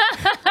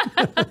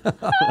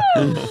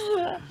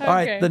 All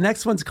right. The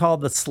next one's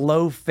called the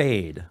slow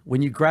fade.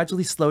 When you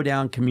gradually slow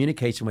down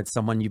communication with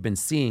someone you've been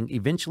seeing,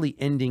 eventually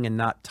ending and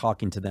not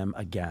talking to them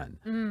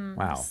again.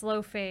 Wow.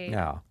 Slow fade.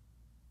 Yeah.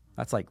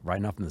 That's like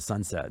riding off in the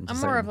sunset. I'm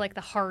more of like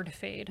the hard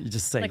fade. You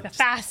just say like the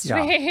fast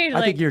fade.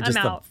 I think you're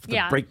just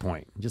the break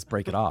point. You just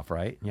break it off,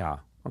 right? Yeah.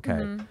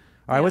 Okay.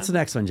 All right, what's the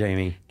next one,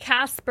 Jamie?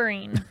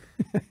 Caspering.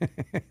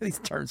 These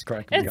terms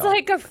crack me up. It's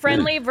like a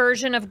friendly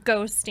version of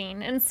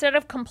ghosting. Instead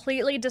of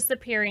completely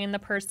disappearing, the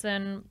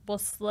person will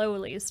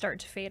slowly start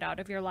to fade out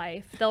of your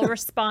life. They'll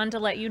respond to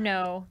let you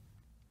know.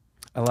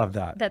 I love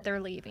that they're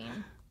leaving.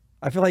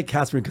 I feel like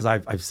Caspering because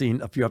I've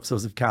seen a few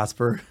episodes of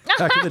Casper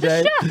back in the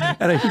day,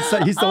 and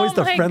he's always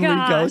the friendly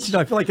ghost.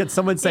 I feel like it's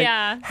someone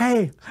saying,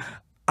 "Hey,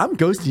 I'm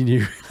ghosting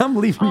you. I'm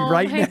leaving you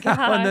right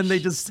now," and then they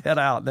just head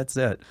out. That's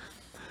it.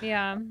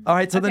 Yeah. All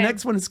right. So the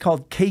next one is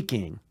called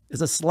caking.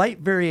 Is a slight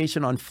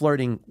variation on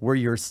flirting where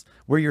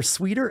you're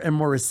sweeter and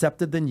more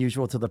receptive than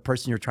usual to the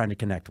person you're trying to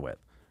connect with.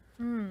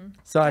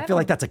 So I feel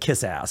like that's a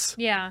kiss ass.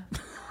 Yeah.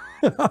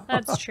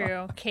 That's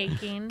true.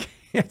 Caking.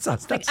 I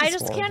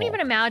just can't even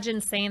imagine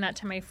saying that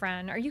to my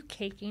friend. Are you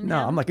caking?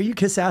 No, I'm like, are you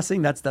kiss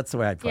assing? That's the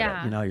way I put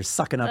it. You're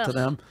sucking up to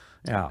them.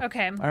 Yeah.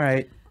 Okay. All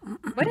right.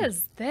 What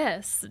is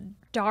this?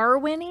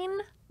 Darwining?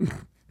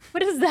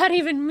 What does that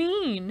even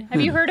mean?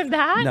 Have you heard of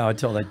that? No,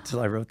 until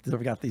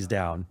I got these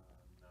down.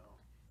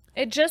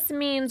 It just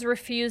means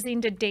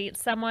refusing to date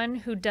someone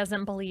who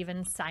doesn't believe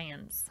in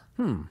science.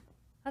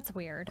 That's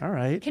weird. All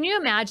right. Can you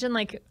imagine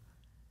he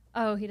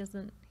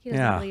doesn't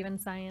believe in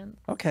science.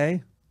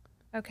 Okay.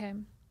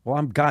 Well,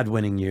 I'm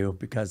God-winning you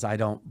because I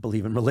don't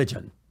believe in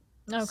religion.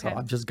 Okay. So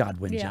I'm just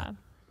God-winning you.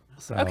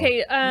 So.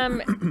 Okay.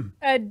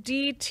 A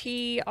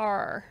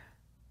DTR.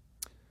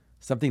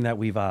 Something that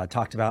we've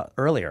talked about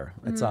earlier.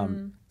 It's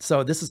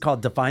so this is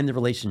called define the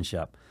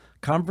relationship.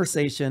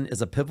 Conversation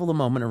is a pivotal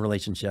moment in a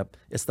relationship.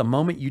 It's the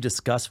moment you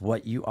discuss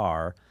what you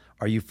are.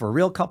 Are you for a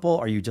real couple?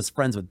 Are you just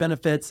friends with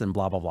benefits and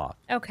blah, blah, blah?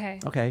 Okay.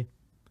 Okay.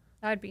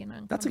 That would be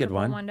an That's a good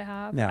one to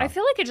have. Yeah. I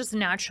feel like it just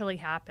naturally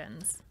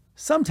happens.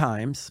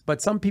 Sometimes, but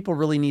some people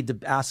really need to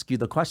ask you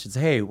the questions.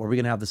 Hey, are we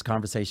going to have this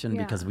conversation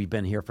because we've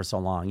been here for so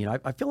long? You know,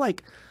 I feel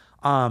like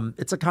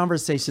it's a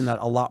conversation that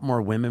a lot more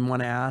women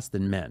want to ask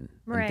than men,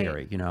 in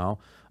theory. You know,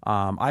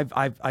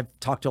 I've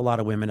talked to a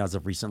lot of women as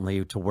of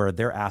recently to where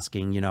they're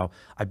asking. You know,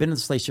 I've been in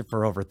this relationship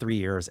for over 3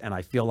 years, and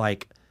I feel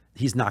like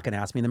he's not going to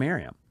ask me to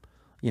marry him.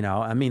 You know,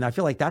 I mean, I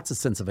feel like that's a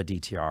sense of a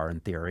DTR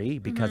in theory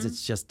because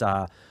it's just,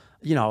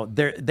 you know,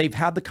 they've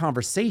had the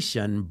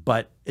conversation,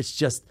 but it's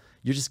just.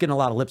 You're just getting a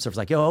lot of lip service,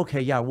 like, oh,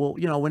 okay, yeah, well,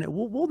 you know,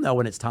 we'll know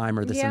when it's time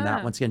or this and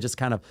that. Once again, just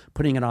kind of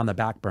putting it on the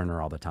back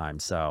burner all the time.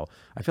 So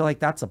I feel like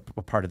that's a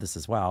part of this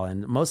as well.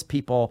 And most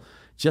people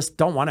just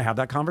don't want to have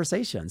that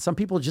conversation. Some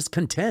people are just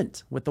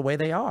content with the way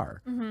they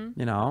are,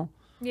 you know?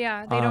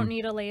 Yeah, they don't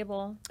need a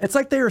label. It's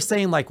like they were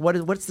saying, like,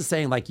 what's the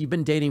saying? Like, you've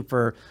been dating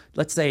for,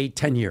 let's say,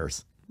 10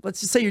 years.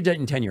 Let's just say you're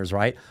dating 10 years,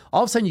 right?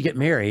 All of a sudden you get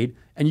married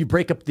and you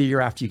break up the year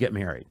after you get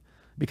married.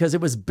 Because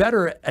it was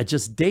better at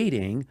just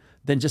dating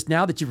than just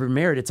now that you've been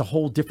married. It's a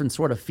whole different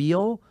sort of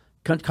feel,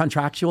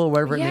 contractual,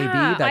 whatever it may be.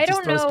 That I just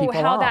don't throws know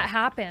people how off. that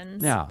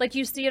happens. Yeah. Like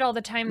you see it all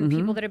the time,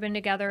 people that have been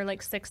together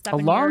like 6,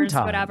 7 long years,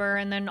 time. whatever,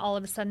 and then all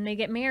of a sudden they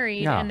get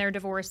married and they're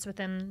divorced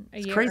within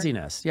a year.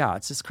 Craziness. Yeah,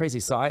 it's just crazy.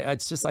 So I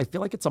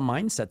feel like it's a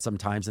mindset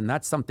sometimes, and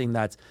that's something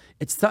that's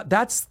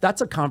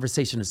a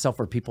conversation itself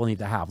where people need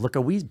to have. Look,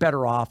 are we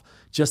better off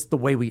just the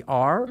way we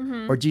are,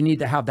 or do you need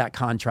to have that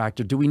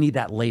contract, or do we need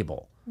that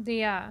label?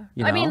 Yeah.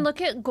 You I mean, know? look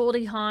at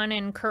Goldie Hawn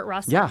and Kurt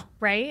Russell,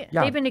 right?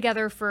 Yeah. They've been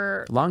together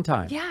for Long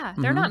time. Yeah,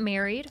 they're not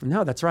married.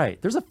 No, that's right.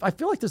 I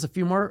feel like there's a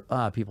few more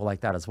people like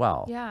that as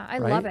well. Yeah, I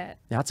right? love it.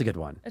 Yeah, that's a good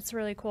one. It's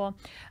really cool.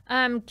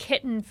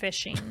 Kitten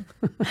fishing.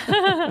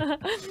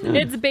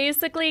 It's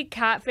basically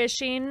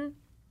catfishing.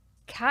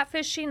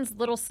 Catfishing's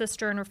little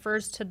sister and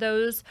refers to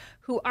those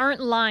who aren't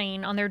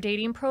lying on their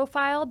dating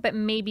profile, but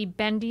maybe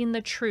bending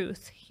the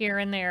truth here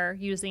and there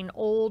using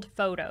old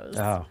photos.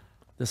 Oh.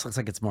 This looks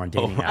like it's more on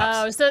dating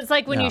apps. Oh, so it's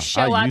like when you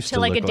show up to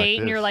like a date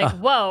and you're like,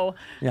 whoa,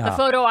 the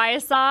photo I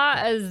saw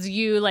is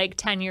you like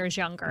 10 years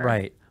younger.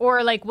 Right.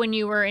 Or like when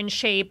you were in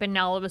shape and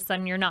now all of a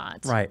sudden you're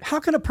not. Right. How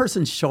can a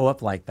person show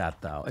up like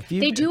that though?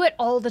 They do it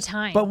all the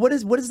time. But what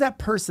is that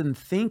person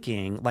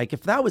thinking? Like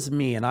if that was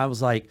me and I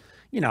was like,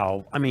 you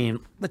know, I mean,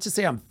 let's just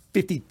say I'm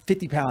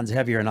 50 pounds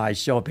heavier and I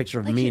show a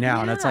picture of me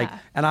now and it's like,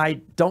 and I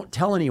don't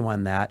tell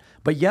anyone that,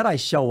 but yet I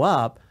show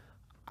up.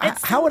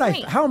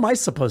 How am I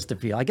supposed to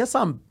feel? I guess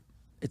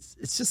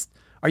it's just,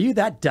 are you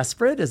that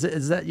desperate?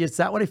 Is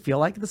that what I feel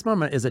like at this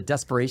moment? Is it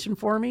desperation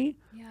for me?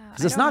 Yeah.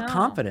 Because it's not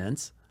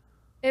confidence.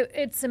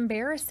 It's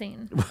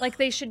embarrassing. Like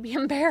they should be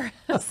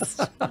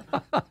embarrassed.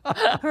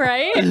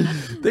 Right?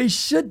 They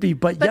should be,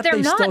 but yet they're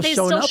they not. still They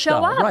show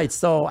still up. up. Right.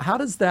 So how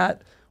does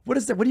that, what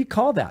do you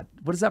call that?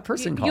 What does that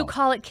person call? You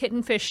call it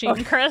kitten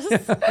fishing, Chris.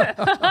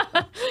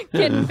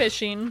 Kitten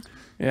fishing.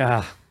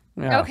 Yeah.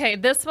 Okay,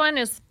 this one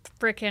is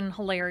freaking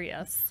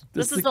hilarious.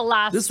 This is the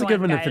last one, This is a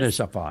good one guys. to finish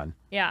up on.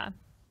 Yeah.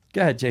 Go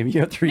ahead, Jamie.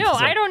 You have 3. No,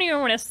 I don't even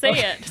want to say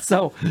it.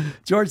 So,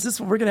 George,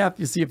 we're going to have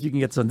to see if you can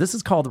get some. This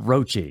is called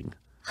roaching.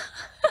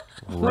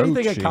 What do you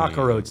think a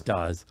cockroach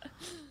does?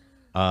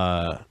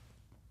 A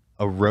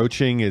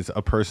roaching is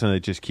a person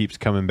that just keeps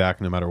coming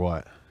back no matter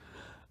what.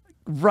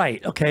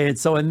 Right. Okay. And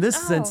so in this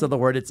sense of the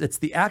word, it's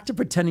the act of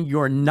pretending you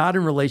are not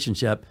in a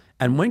relationship,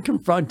 and when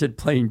confronted,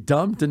 playing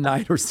dumb,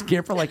 denied, or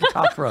scamper like a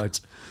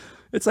cockroach.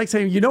 It's like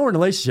saying, you know, we're in a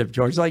relationship,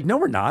 George. You're like, no,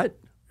 we're not.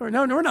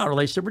 No, we're not in a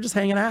relationship. We're just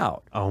hanging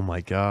out. Oh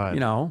my God.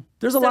 You know,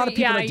 there's a lot of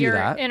people that do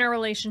that. You're in a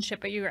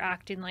relationship, but you're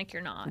acting like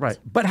you're not. Right.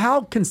 But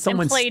how can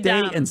someone stay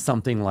dumb. in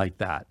something like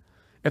that?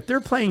 If they're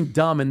playing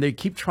dumb and they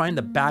keep trying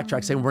to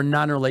backtrack, saying we're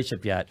not in a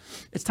relationship yet,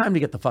 it's time to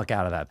get the fuck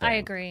out of that thing. I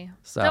agree.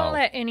 So, don't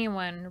let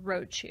anyone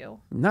roach you.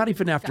 Not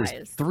even after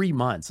guys. 3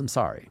 months. I'm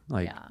sorry.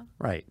 Like,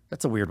 right.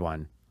 That's a weird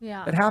one.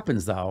 Yeah. It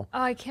happens though.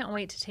 Oh, I can't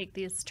wait to take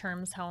these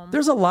terms home.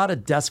 There's a lot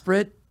of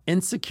desperate,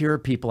 insecure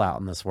people out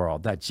in this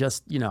world that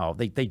just, you know,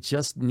 they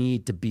just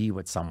need to be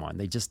with someone.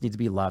 They just need to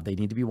be loved. They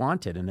need to be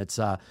wanted. And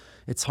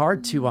it's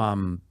hard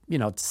to, you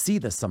know, to see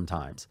this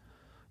sometimes.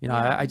 You know,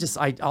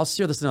 I'll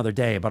share this another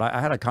day, but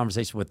I had a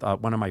conversation with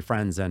one of my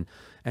friends and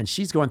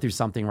she's going through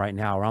something right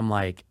now where I'm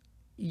like,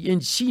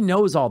 and she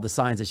knows all the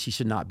signs that she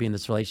should not be in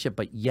this relationship,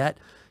 but yet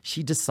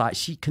she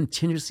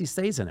continuously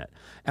stays in it.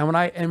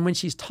 And when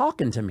she's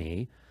talking to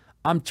me,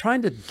 I'm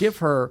trying to give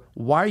her,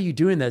 why are you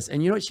doing this?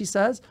 And you know what she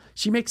says?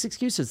 She makes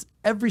excuses.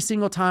 Every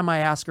single time I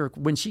ask her,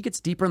 when she gets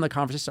deeper in the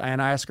conversation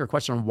and I ask her a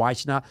question on why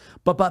she's not,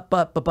 but.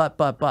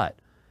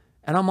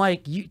 And I'm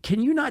like,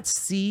 can you not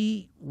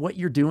see what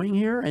you're doing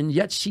here? And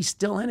yet she's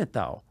still in it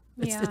though.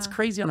 It's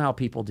crazy on how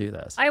people do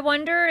this. I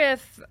wonder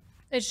if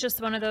it's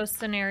just one of those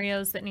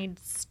scenarios that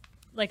needs,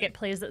 like it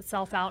plays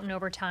itself out and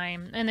over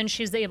time. And then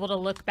she's able to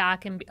look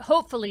back and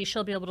hopefully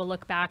she'll be able to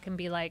look back and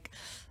be like,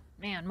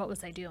 man, what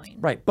was I doing?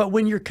 Right. But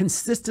when you're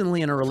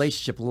consistently in a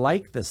relationship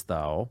like this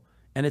though,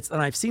 and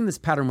I've seen this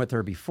pattern with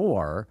her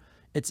before,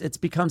 it's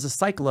becomes a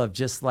cycle of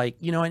just like,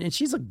 you know, and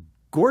she's a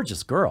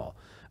gorgeous girl.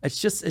 It's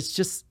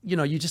just, you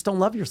know, you just don't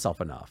love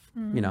yourself enough.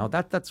 You know,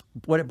 that's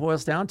what it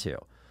boils down to.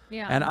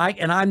 Yeah.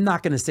 And I'm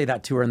not going to say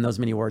that to her in those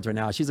many words right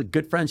now. She's a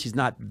good friend. She's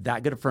not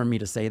that good for me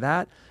to say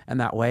that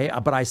and that way.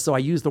 But I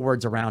use the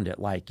words around it,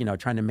 like,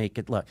 trying to make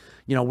it look,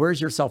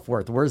 where's your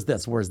self-worth? Where's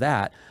this? Where's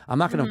that? I'm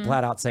not going to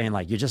flat out saying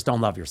like, you just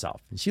don't love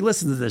yourself. And she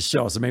listens to this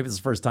show, so maybe it's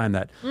the first time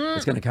that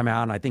it's going to come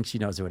out, and I think she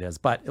knows who it is.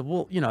 But it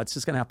will, it's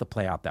just going to have to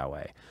play out that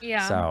way.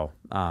 Yeah. So,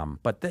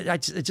 but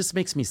it just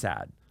makes me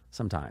sad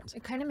sometimes.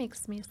 It kind of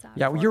makes me sad.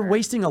 Yeah, you're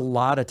wasting a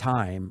lot of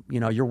time.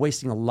 You're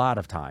wasting a lot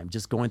of time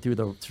just going through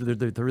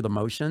the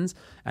motions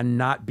and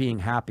not being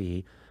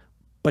happy.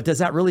 But does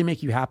that really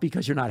make you happy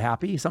because you're not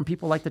happy? Some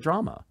people like the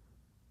drama.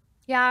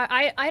 Yeah,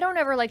 I don't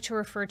ever like to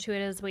refer to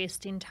it as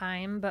wasting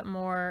time, but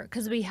more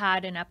because we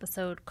had an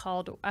episode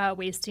called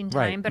Wasting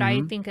Time, Right. but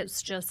I think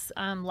it's just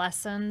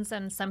lessons,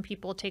 and some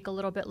people take a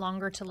little bit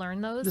longer to learn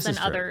those than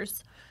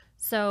others.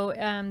 So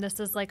this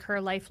is like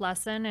her life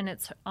lesson, and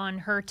it's on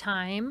her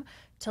time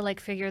to like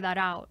figure that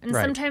out. And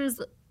sometimes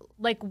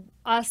like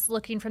us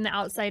looking from the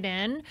outside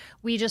in,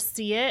 we just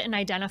see it and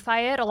identify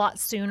it a lot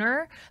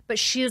sooner, but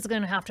she's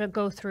going to have to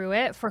go through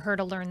it for her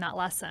to learn that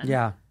lesson.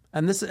 Yeah.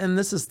 And this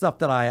is stuff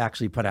that I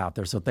actually put out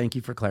there. So thank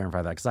you for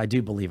clarifying that, because I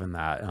do believe in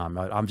that.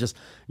 I'm just,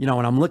 when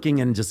I'm looking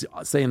and just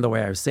saying the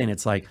way I was saying,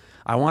 it's like,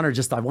 I want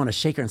to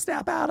shake her and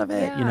snap out of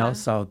it,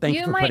 So thank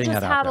you for putting that out there. You might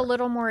just have a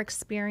little more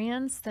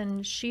experience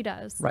than she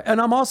does. Right. And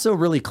I'm also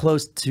really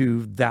close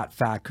to that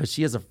fact because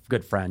she is a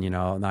good friend,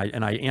 and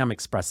I am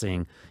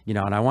expressing,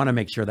 and I want to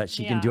make sure that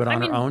she can do it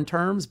on her own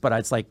terms. But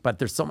it's like, but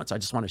there's so much I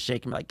just want to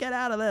shake and be like, get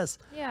out of this.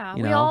 Yeah.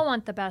 We all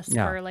want the best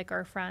for like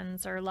our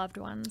friends or loved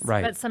ones.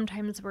 Right. But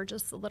sometimes we're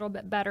just a little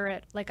bit better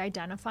at like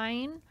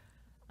identifying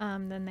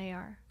than they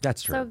are.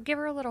 That's true. So give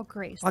her a little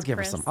grace. I'll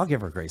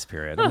give her grace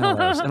period. No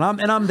worries.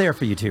 and I'm there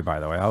for you too, by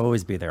the way. I'll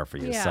always be there for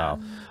you. Yeah. So,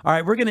 all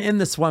right, we're going to end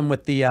this one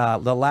with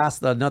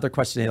another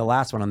question, the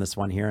last one on this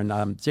one here.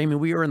 And Jamie,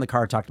 we were in the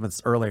car talking about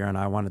this earlier, and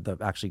I wanted to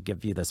actually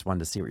give you this one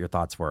to see what your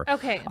thoughts were.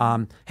 Okay.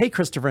 Hey,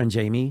 Christopher and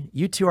Jamie,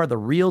 you two are the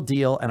real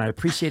deal, and I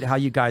appreciate how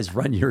you guys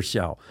run your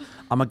show.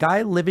 I'm a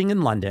guy living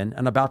in London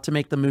and about to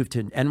make the move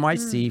to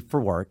NYC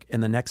for work in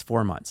the next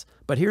 4 months.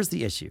 But here's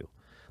the issue.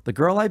 The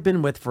girl I've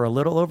been with for a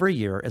little over a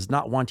year is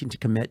not wanting to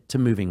commit to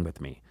moving with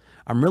me.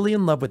 I'm really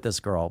in love with this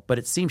girl, but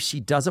it seems she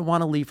doesn't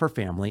want to leave her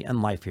family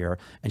and life here,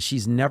 and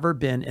she's never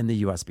been in the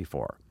US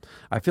before.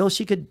 I feel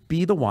she could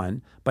be the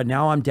one, but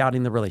now I'm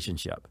doubting the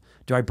relationship.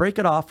 Do I break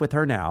it off with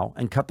her now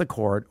and cut the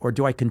cord, or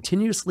do I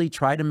continuously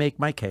try to make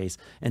my case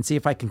and see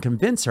if I can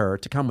convince her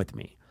to come with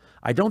me?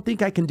 I don't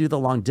think I can do the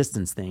long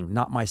distance thing,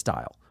 not my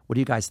style. What do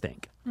you guys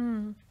think?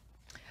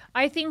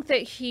 I think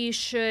that he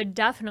should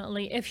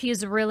definitely, if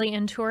he's really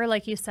into her,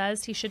 like he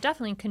says, he should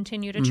definitely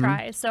continue to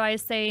try. So I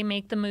say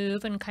make the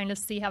move and kind of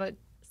see how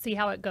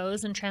it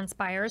goes and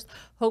transpires.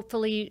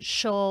 Hopefully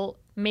she'll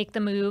make the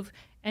move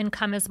and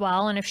come as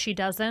well. And if she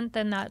doesn't,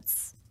 then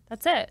that's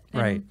it.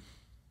 And right.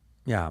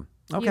 Yeah.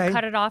 Okay. You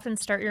cut it off and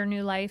start your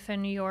new life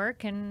in New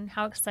York, and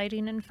how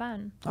exciting and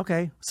fun.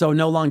 Okay. So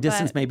no long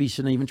distance, maybe you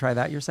shouldn't even try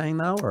that, you're saying,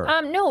 though? Or?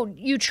 No,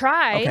 you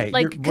try. Okay.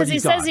 Like, because he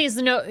says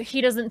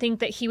he doesn't think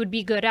that he would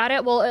be good at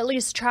it. Well, at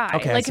least try.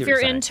 Okay, like, if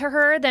you're into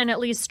her, then at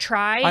least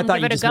try and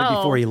give it a go. Meant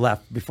before he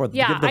left.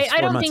 I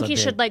don't think he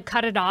should like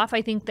cut it off.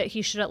 I think that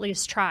he should at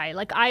least try.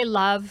 Like, I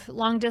love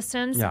long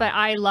distance, but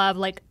I love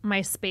like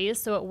my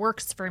space, so it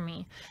works for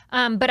me.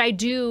 But I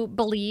do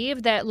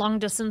believe that long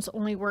distance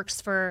only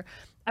works for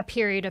a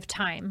period of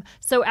time.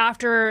 So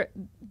after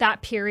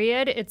that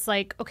period, it's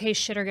like, okay,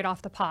 shit or get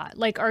off the pot.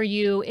 Like, are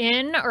you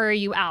in or are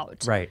you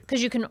out? Right.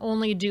 Because you can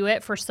only do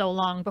it for so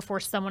long before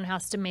someone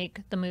has to make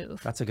the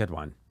move. That's a good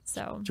one.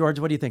 So, George,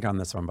 what do you think on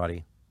this one,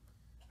 buddy?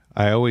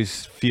 I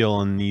always feel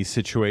in these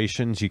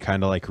situations, you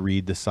kind of like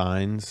read the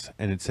signs,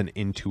 and it's an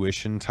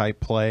intuition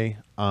type play.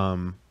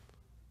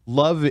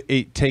 Love,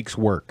 it takes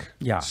work.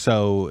 Yeah.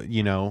 So,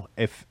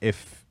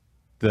 if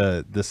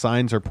the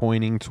signs are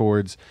pointing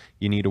towards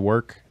you need to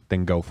work,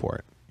 then go for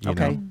it, you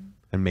know,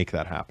 and make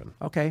that happen.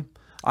 Okay.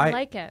 I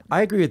like it.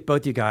 I agree with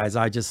both you guys.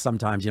 I just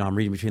sometimes, I'm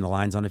reading between the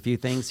lines on a few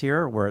things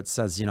here where it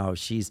says,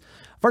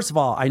 first of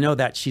all, I know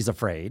that she's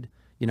afraid.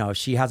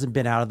 She hasn't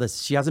been out of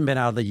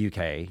the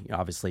UK,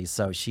 obviously.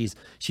 So she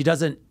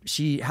hasn't,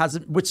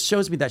 which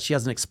shows me that she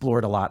hasn't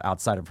explored a lot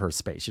outside of her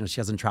space.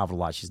 She hasn't traveled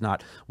a lot. She's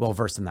not well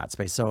versed in that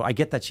space. So I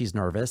get that she's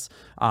nervous.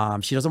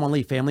 She doesn't want to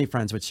leave family and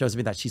friends, which shows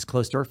me that she's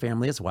close to her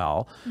family as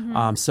well.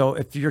 So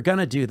if you're going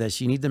to do this,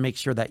 you need to make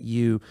sure that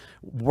you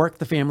work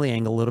the family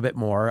angle a little bit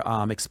more,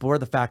 explore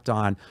the fact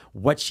on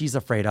what she's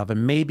afraid of,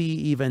 and maybe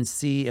even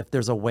see if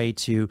there's a way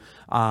to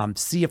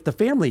see if the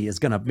family is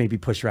going to maybe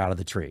push her out of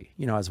the tree,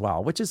 as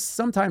well, which is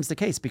sometimes the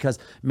case, because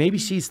maybe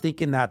she's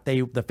thinking that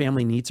the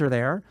family needs her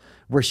there,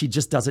 where she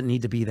just doesn't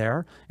need to be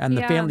there. And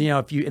the family,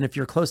 if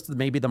you're close to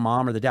maybe the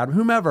mom or the dad,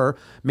 whomever,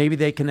 maybe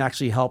they can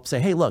actually help say,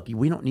 hey, look,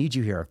 we don't need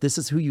you here. If this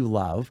is who you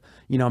love,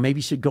 maybe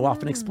you should go off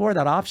and explore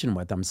that option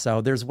with them. So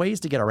there's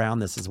ways to get around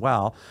this as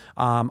well.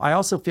 I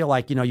also feel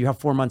like, you have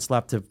 4 months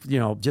left to,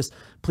 just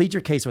plead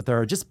your case with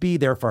her, just be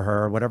there for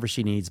her, whatever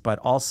she needs, but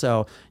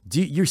also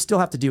you still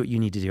have to do what you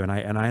need to do. And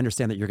I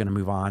understand that you're going to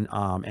move on.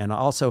 And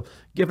also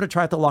give it a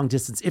try at the long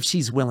distance if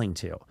she's willing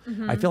to.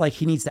 I feel like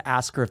he needs to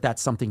ask her if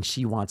that's something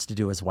she wants to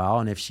do as well.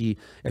 And if she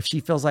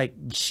feels like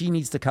she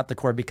needs to cut the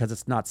cord because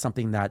it's not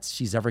something that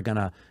she's ever going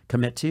to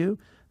commit to,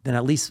 then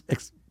at least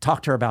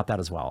talk to her about that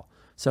as well.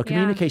 So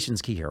communication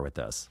is key here with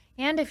this.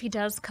 And if he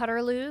does cut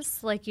her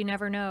loose, like you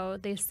never know.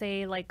 They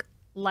say like,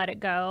 let it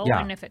go.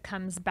 And if it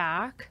comes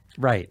back,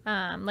 right.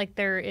 Like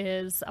there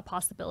is a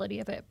possibility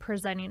of it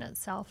presenting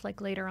itself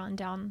like later on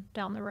down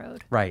the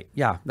road. Right.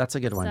 Yeah. That's a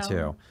good one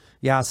too.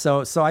 Yeah.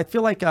 So I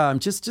feel like,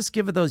 just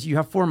give it those, you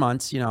have 4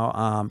 months,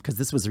 cause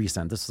this was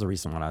recent. This was a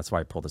recent one. That's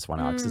why I pulled this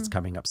one out because it's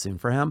coming up soon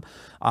for him.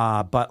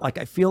 But like,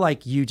 I feel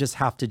like you just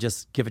have to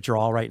just give it your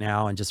all right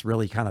now and just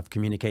really kind of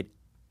communicate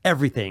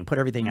everything, put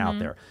everything out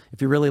there.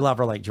 If you really love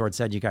her, like George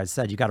said, you guys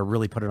said, you got to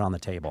really put it on the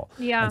table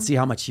and see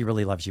how much she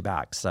really loves you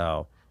back.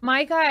 So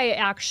my guy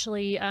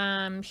actually,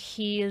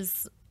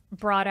 he's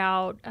brought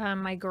out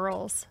my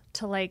girls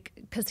to like,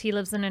 because he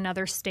lives in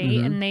another state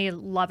and they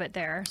love it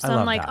there. So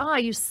I'm like, oh,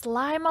 you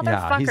sly motherfucker.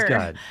 Yeah, he's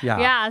good.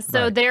 Yeah.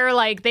 So they're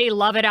like, they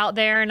love it out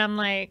there. And I'm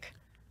like,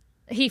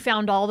 he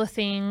found all the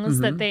things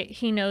that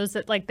he knows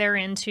that like they're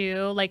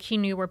into. Like he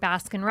knew where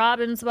Baskin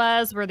Robbins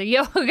was, where the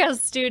yoga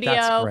studio.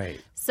 That's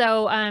great.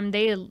 So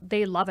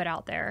they love it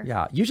out there.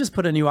 Yeah, you just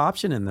put a new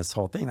option in this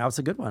whole thing. That was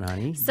a good one,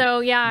 honey. So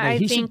I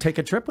think he should think take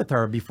a trip with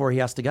her before he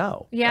has to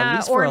go.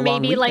 Yeah, or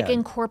maybe like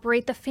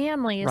incorporate the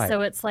family,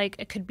 so it's like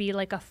it could be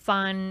like a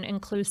fun,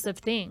 inclusive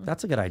thing.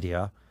 That's a good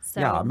idea. So,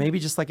 yeah, maybe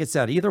just like I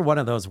said, either one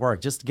of those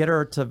work. Just get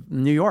her to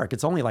New York.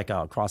 It's only like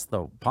across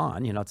the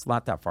pond. It's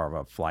not that far of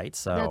a flight.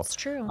 So that's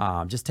true.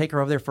 Just take her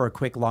over there for a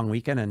quick long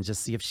weekend and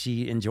just see if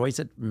she enjoys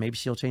it. Maybe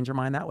she'll change her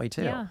mind that way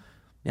too.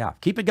 Yeah,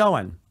 keep it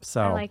going. So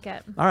I like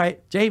it. All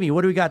right, Jamie,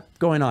 what do we got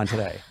going on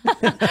today?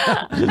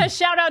 A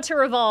shout out to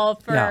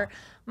Revolve for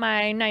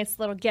my nice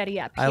little Getty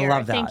up here. I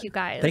love that. Thank you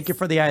guys. Thank you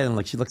for the island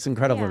look. She looks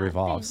incredibly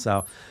Revolve. Thanks.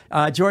 So,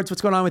 George,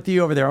 what's going on with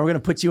you over there? We're going to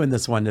put you in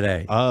this one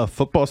today.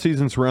 Football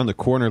season's around the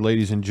corner,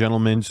 ladies and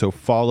gentlemen. So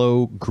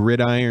follow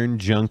Gridiron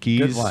Junkies.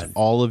 Good one.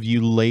 All of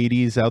you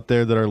ladies out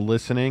there that are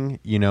listening,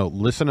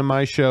 listen to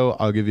my show.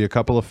 I'll give you a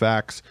couple of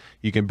facts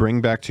you can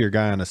bring back to your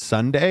guy on a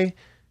Sunday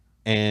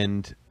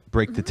and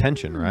break the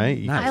tension, right?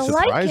 You I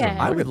like it.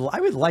 I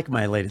would like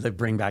my lady to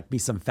bring back me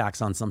some facts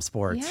on some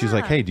sports. Yeah. She's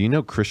like, hey, do you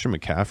know Christian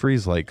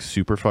McCaffrey's like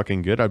super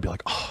fucking good? I'd be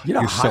like, oh, you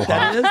know you're how so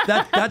that hot. is?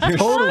 That's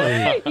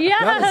totally.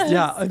 Yes.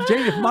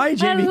 Jamie, if my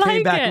Jamie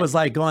came back it. and was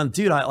like going,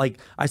 dude,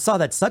 I saw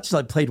that such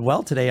like played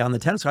well today on the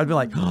tennis court, I'd be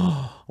like,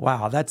 oh,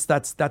 wow, that's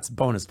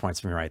bonus points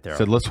for me right there.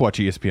 Said, let's watch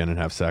ESPN and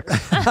have sex.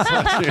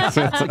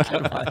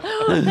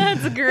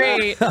 That's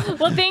great.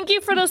 Well, thank you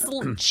for this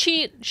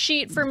cheat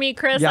sheet for me,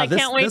 Chris. I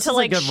can't wait to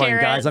like share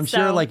it, guys. I'm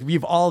sure like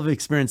you've all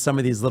experienced some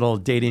of these little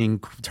dating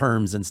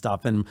terms and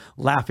stuff and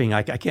laughing.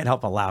 I can't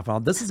help but laugh.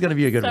 This is going to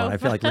be a good one. I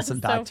feel like listen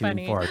back to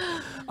and forth.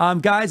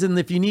 Guys, and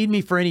if you need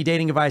me for any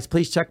dating advice,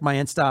 please check my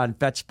Insta on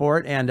Fetch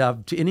Sport and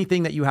to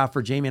anything that you have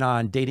for Jamie and I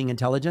on dating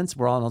intelligence.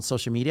 We're all on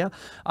social media.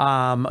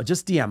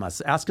 Just DM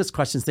us, ask us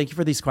questions. Thank you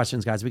for these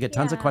questions, guys. We get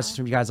tons of questions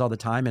from you guys all the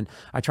time, and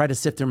I try to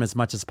sift through them as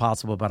much as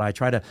possible, but I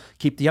try to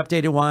keep the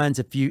updated ones.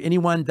 If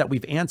anyone that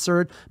we've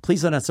answered,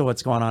 please let us know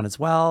what's going on as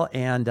well.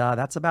 And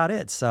that's about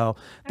it. So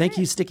thank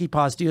you, Sticky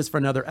Paws Studios, for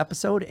another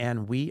episode,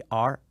 and we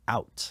are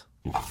out.